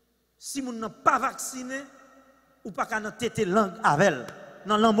 Si vous n'êtes pas vacciné, ou pas qu'à tête langue avec elle.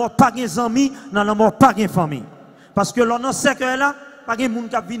 Dans l'amour, pas de amis, dans l'amour, pas de famille. Parce que l'on sait que là, pas de monde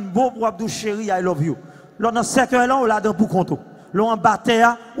qui vient beau pour abdou chéri, I love you. L'on sait que là, on l'a dans pour compte. L'on en bataille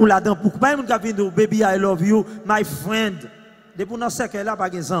ou là-dedans. Pour pas une qui vient baby I love you, my friend. Depuis dans ce cas là, pas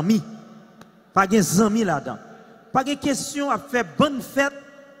de amis. Pas de amis là-dedans. Pas de question à faire bonne fête.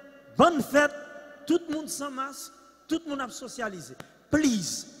 Bonne fête. Tout le monde sans masque. Tout le monde a socialisé.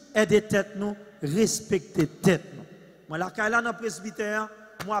 Please, aidez tête nous, respectez tête nous. Moi, la caille là dans le presbytère,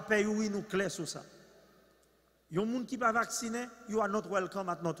 moi, paye oui, nous clair sur ça. Il y a des gens qui ne sont pas vaccinés, you are not welcome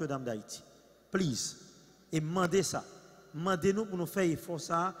at Notre-Dame d'Haïti. Please. Et demandez ça. Demandez-nous pour nous faire effort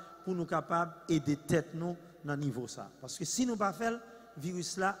ça, pour nous capables d'aider tête nous dans le niveau ça. Parce que si nous ne pas faire, le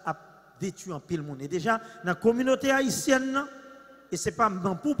virus là a détruit un pile le monde. Et déjà, dans la communauté haïtienne, et ce n'est pas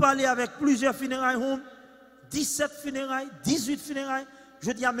pour parler avec plusieurs funérailles, 17 funérailles, 18 funérailles,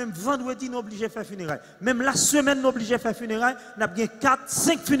 je dis même vendredi, nous obligés de faire funérailles. Même la semaine, nous obligés de faire funérailles, nous avons 4,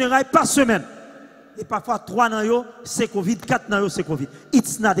 5 funérailles par semaine. Et parfois 3 dans yo, c'est Covid, 4 dans yo, c'est Covid.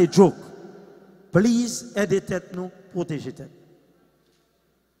 It's not a joke. Please, aidez tête nous, protégez tête.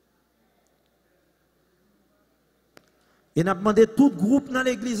 Et nous avons demandé tout groupe dans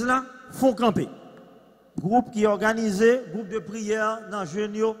l'église là, font camper. Groupe qui est organisé, groupe de prière dans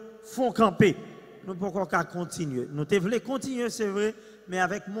Jeunio, font camper. Nous ne pouvons pas continuer. Nous voulons continuer, c'est vrai, mais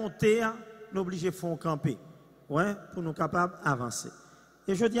avec montée, nous sommes obligés de faire camper. Ouais, pour nous capables d'avancer.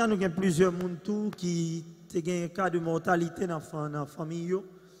 Et je dis à nous qu'il y a plusieurs gens qui ont un cas de mortalité dans la famille.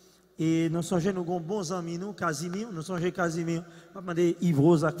 Et nous songeons, nous avons bons amis, nous, Casimir. Nous songeons Casimir. Nous avons demandé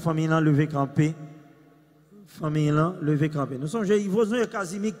Yves à la famille lever camper. Famille lever camper. Nous songeons Yves et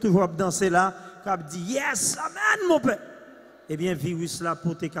Casimir qui toujours danser là, qui a dit yes, amen, mon père. Eh bien, virus là,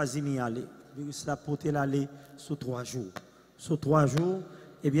 pour Casimir aller. Virus là, pour l'aller sur 3 jours. Sur 3 jours,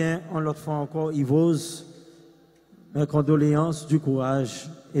 eh bien, on l'autre fois encore, Yves. Mes condoléances, du courage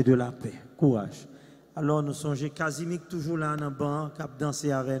et de la paix. Courage. Alors nous songeons Casimir toujours là dans le banc, qui a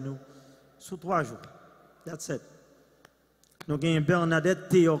dansé avec nous. Sous 3 jours. That's it. Nous avons Bernadette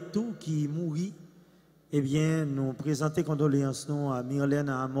Théoctou qui mourit. Eh bien, nous présentons condoléances à Myrlène,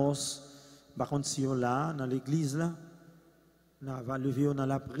 à Amos. Par contre, si on là, dans l'église là, nous va lever dans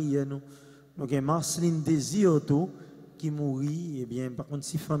la prière. Nous avons Marceline Dizuitye qui mourit. Eh bien, par contre,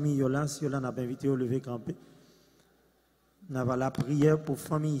 si famille là, si on là, n'a pas invité au lever camper. Nous avons la prière pour la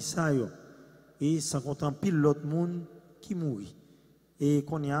famille Sayo. Et sans compter pile l'autre monde qui mourit. Et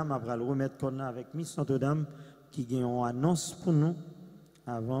qu'on y a, je vais le remettre avec Miss Notre-Dame qui a une annonce pour nous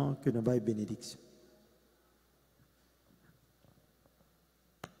avant que nous ayons bénédiction.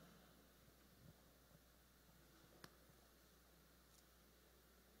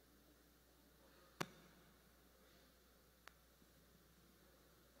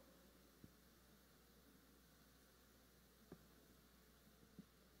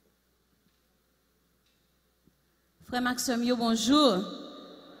 Frère Maxime, bonjour.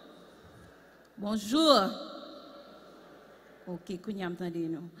 Bonjour. Ok, qu'on y entendez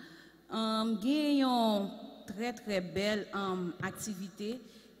nous. Il y a une très belle activité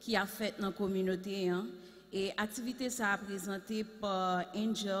qui a fait dans la communauté. Hein, et l'activité ça a présenté par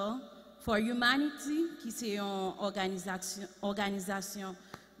Angel for Humanity, qui est une organisation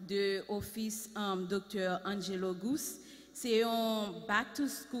de l'office Dr. Angelo Gus. C'est un back to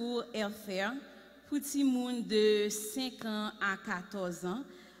school health fair. Pour les gens de 5 ans à 14 ans,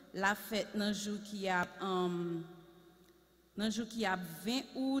 la fête dans le jour qui a 20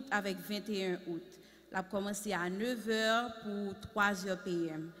 août avec 21 août. La commencé à 9h pour 3h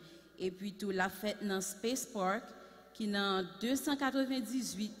PM. Et puis tout la fête dans Space Park qui est dans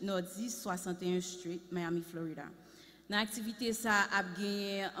 298 North 61 Street, Miami, Florida. Dans l'activité ça a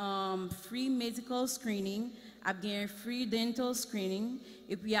gagné free medical screening, a gagné free dental screening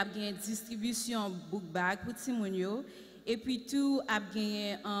et puis a gagné distribution book bag pour Timonio et puis tout a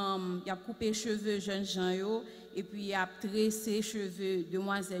gagné y a coupé cheveux jeunes gens yo et puis y a tressé cheveux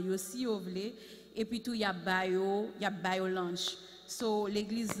demoiselles aussi au voulez et puis tout y a bio lunch. So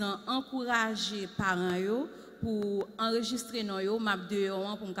l'église a encouragé parents yo pour enregistrer nos yo map de yo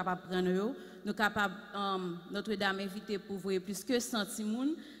pour nous capable prendre yo. Nous capables Notre-Dame invité pour voir plus que 100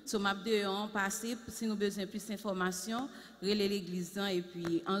 personnes sur map de on passer si nous besoin plus d'informations relais l'église et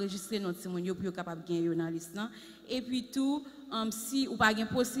puis enregistrer notre témoignage pour capable gagner dans liste et puis tout si ou pas une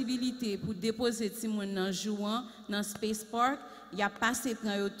possibilité pour déposer témoignage dans jouant dans Space Park il y a passé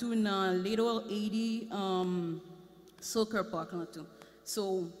prend tout dans Little 80 Soccer Park là tout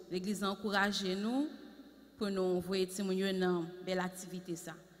so l'église encourage nous pour nous voir témoignage dans belle activité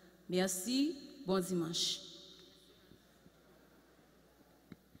ça. Merci, bon dimanche.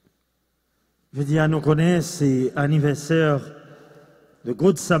 Je dis à nous connaître, c'est anniversaire de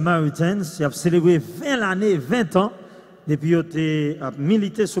Good Samaritans. Il a célébré 20 années, 20 ans, depuis qu'il a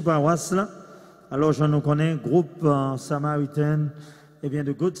milité sur paroisse là. Alors, je nous connais, groupe Samaritain, eh bien,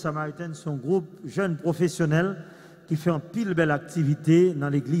 The Good Samaritan, c'est un groupe jeune professionnel qui fait une pile belle activité dans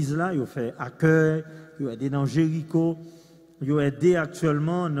l'église là. Ils fait accueil, ils aidé dans Jéricho, ils aidé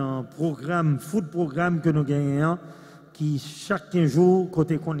actuellement dans un programme, food programme que nous gagnons, qui chaque 15 jours,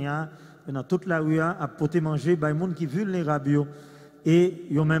 côté qu'on y a, dans toute la rue, à porter manger par les gens qui sont vulnérables. Et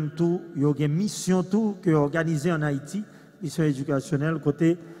ils ont même tout, ils ont une mission tout qui est organisée en Haïti, mission éducationnelle,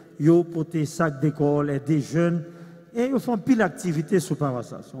 côté ils ont porté sac d'école, des jeunes, et ils font pile d'activités sur la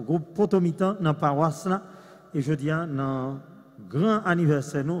paroisse. C'est un groupe potomitan dans la paroisse là, et je dis, dans le grand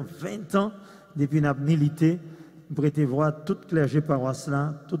anniversaire, nous, 20 ans depuis notre milité, nous prêtez voir tout clergé paroisse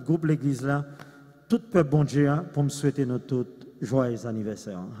là, tout groupe l'église là, tout peuple bon Dieu pour me souhaiter nous tous joyeux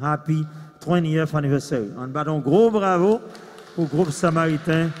anniversaire. Happy 20th anniversary. On bat un gros bravo au groupe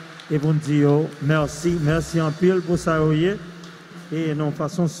Samaritain et pour nous dire merci, merci en pile pour ça. Et de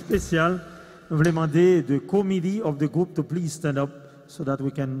façon spéciale, nous voulons demander the committee of the group to please stand up so that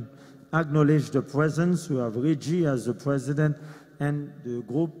we can acknowledge the presence. We have Reggie as the president and the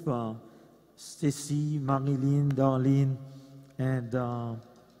group, Stacy, Marilyn, Darlene, and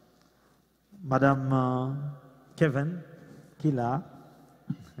Madame Kevin, qui est là.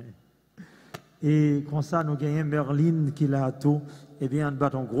 Et comme ça, nous gagnons Merlin qui est là tout. Eh bien, on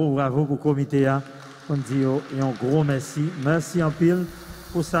bat un gros bravo pour le comité. On dit et un gros merci. Merci en pile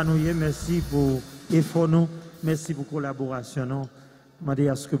pour ça, nous merci pour l'effort, nous. Merci pour la collaboration. Nous. Demandez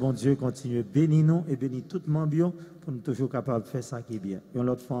à ce que bon Dieu continue à bénir nous et bénir tout le monde pour nous toujours capables de faire ça qui est bien. Et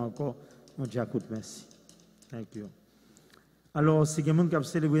l'autre fois encore, on dit à coup de merci. Thank you. Alors, si quelqu'un qui a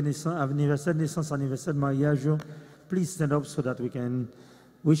célébré anniversaire de naissance, anniversaire de mariage, please stand up so that we can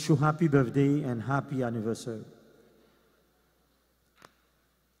wish you happy birthday and happy anniversary.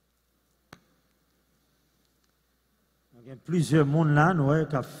 Il y a plusieurs monde là, nous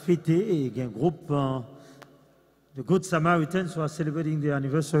qui a fêté et il y a un groupe de Good Samaritans who are celebrating the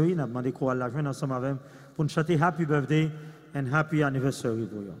anniversary. Nous avons demandé qu'on la joindre ensemble avec pour nous chanter happy birthday and happy anniversary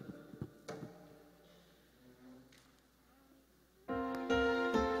pour vous.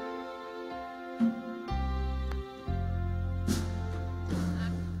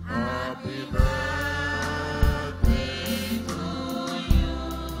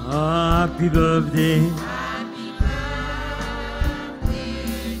 Happy birthday.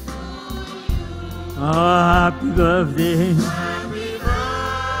 Happy birthday.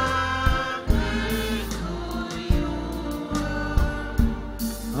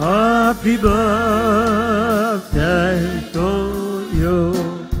 Happy birthday to you.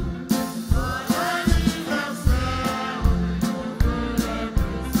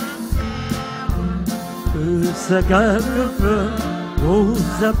 Que ce quelque vous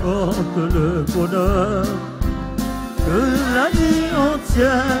apporte le bonheur, que la vie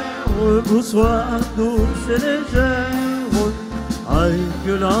entière vous soit douce et légère, et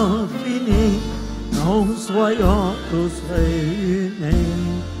que l'infini nous soyons tous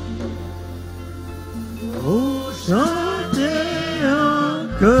réunis. Vous chantez en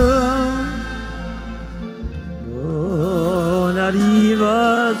chœur, bon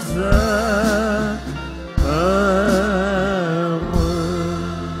anniversaire.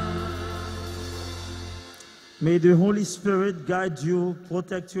 May the Holy Spirit guide you,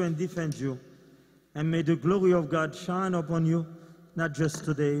 protect you, and defend you. And may the glory of God shine upon you, not just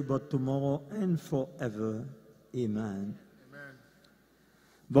today, but tomorrow and forever. Amen.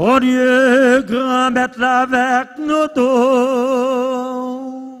 Bon Dieu, grand maître avec nous tous.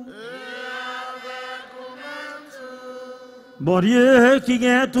 Bon Dieu qui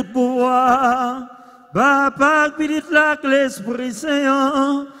gagne tout pouvoir, Papa qui dit là que l'Esprit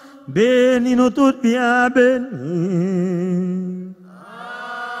Saint, bénis nous tous bien bénis.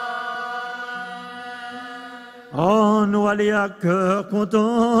 Oh, nous allons à cœur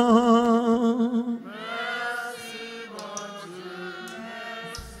content.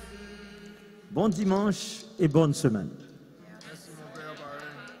 Bon dimanche et bonne semaine.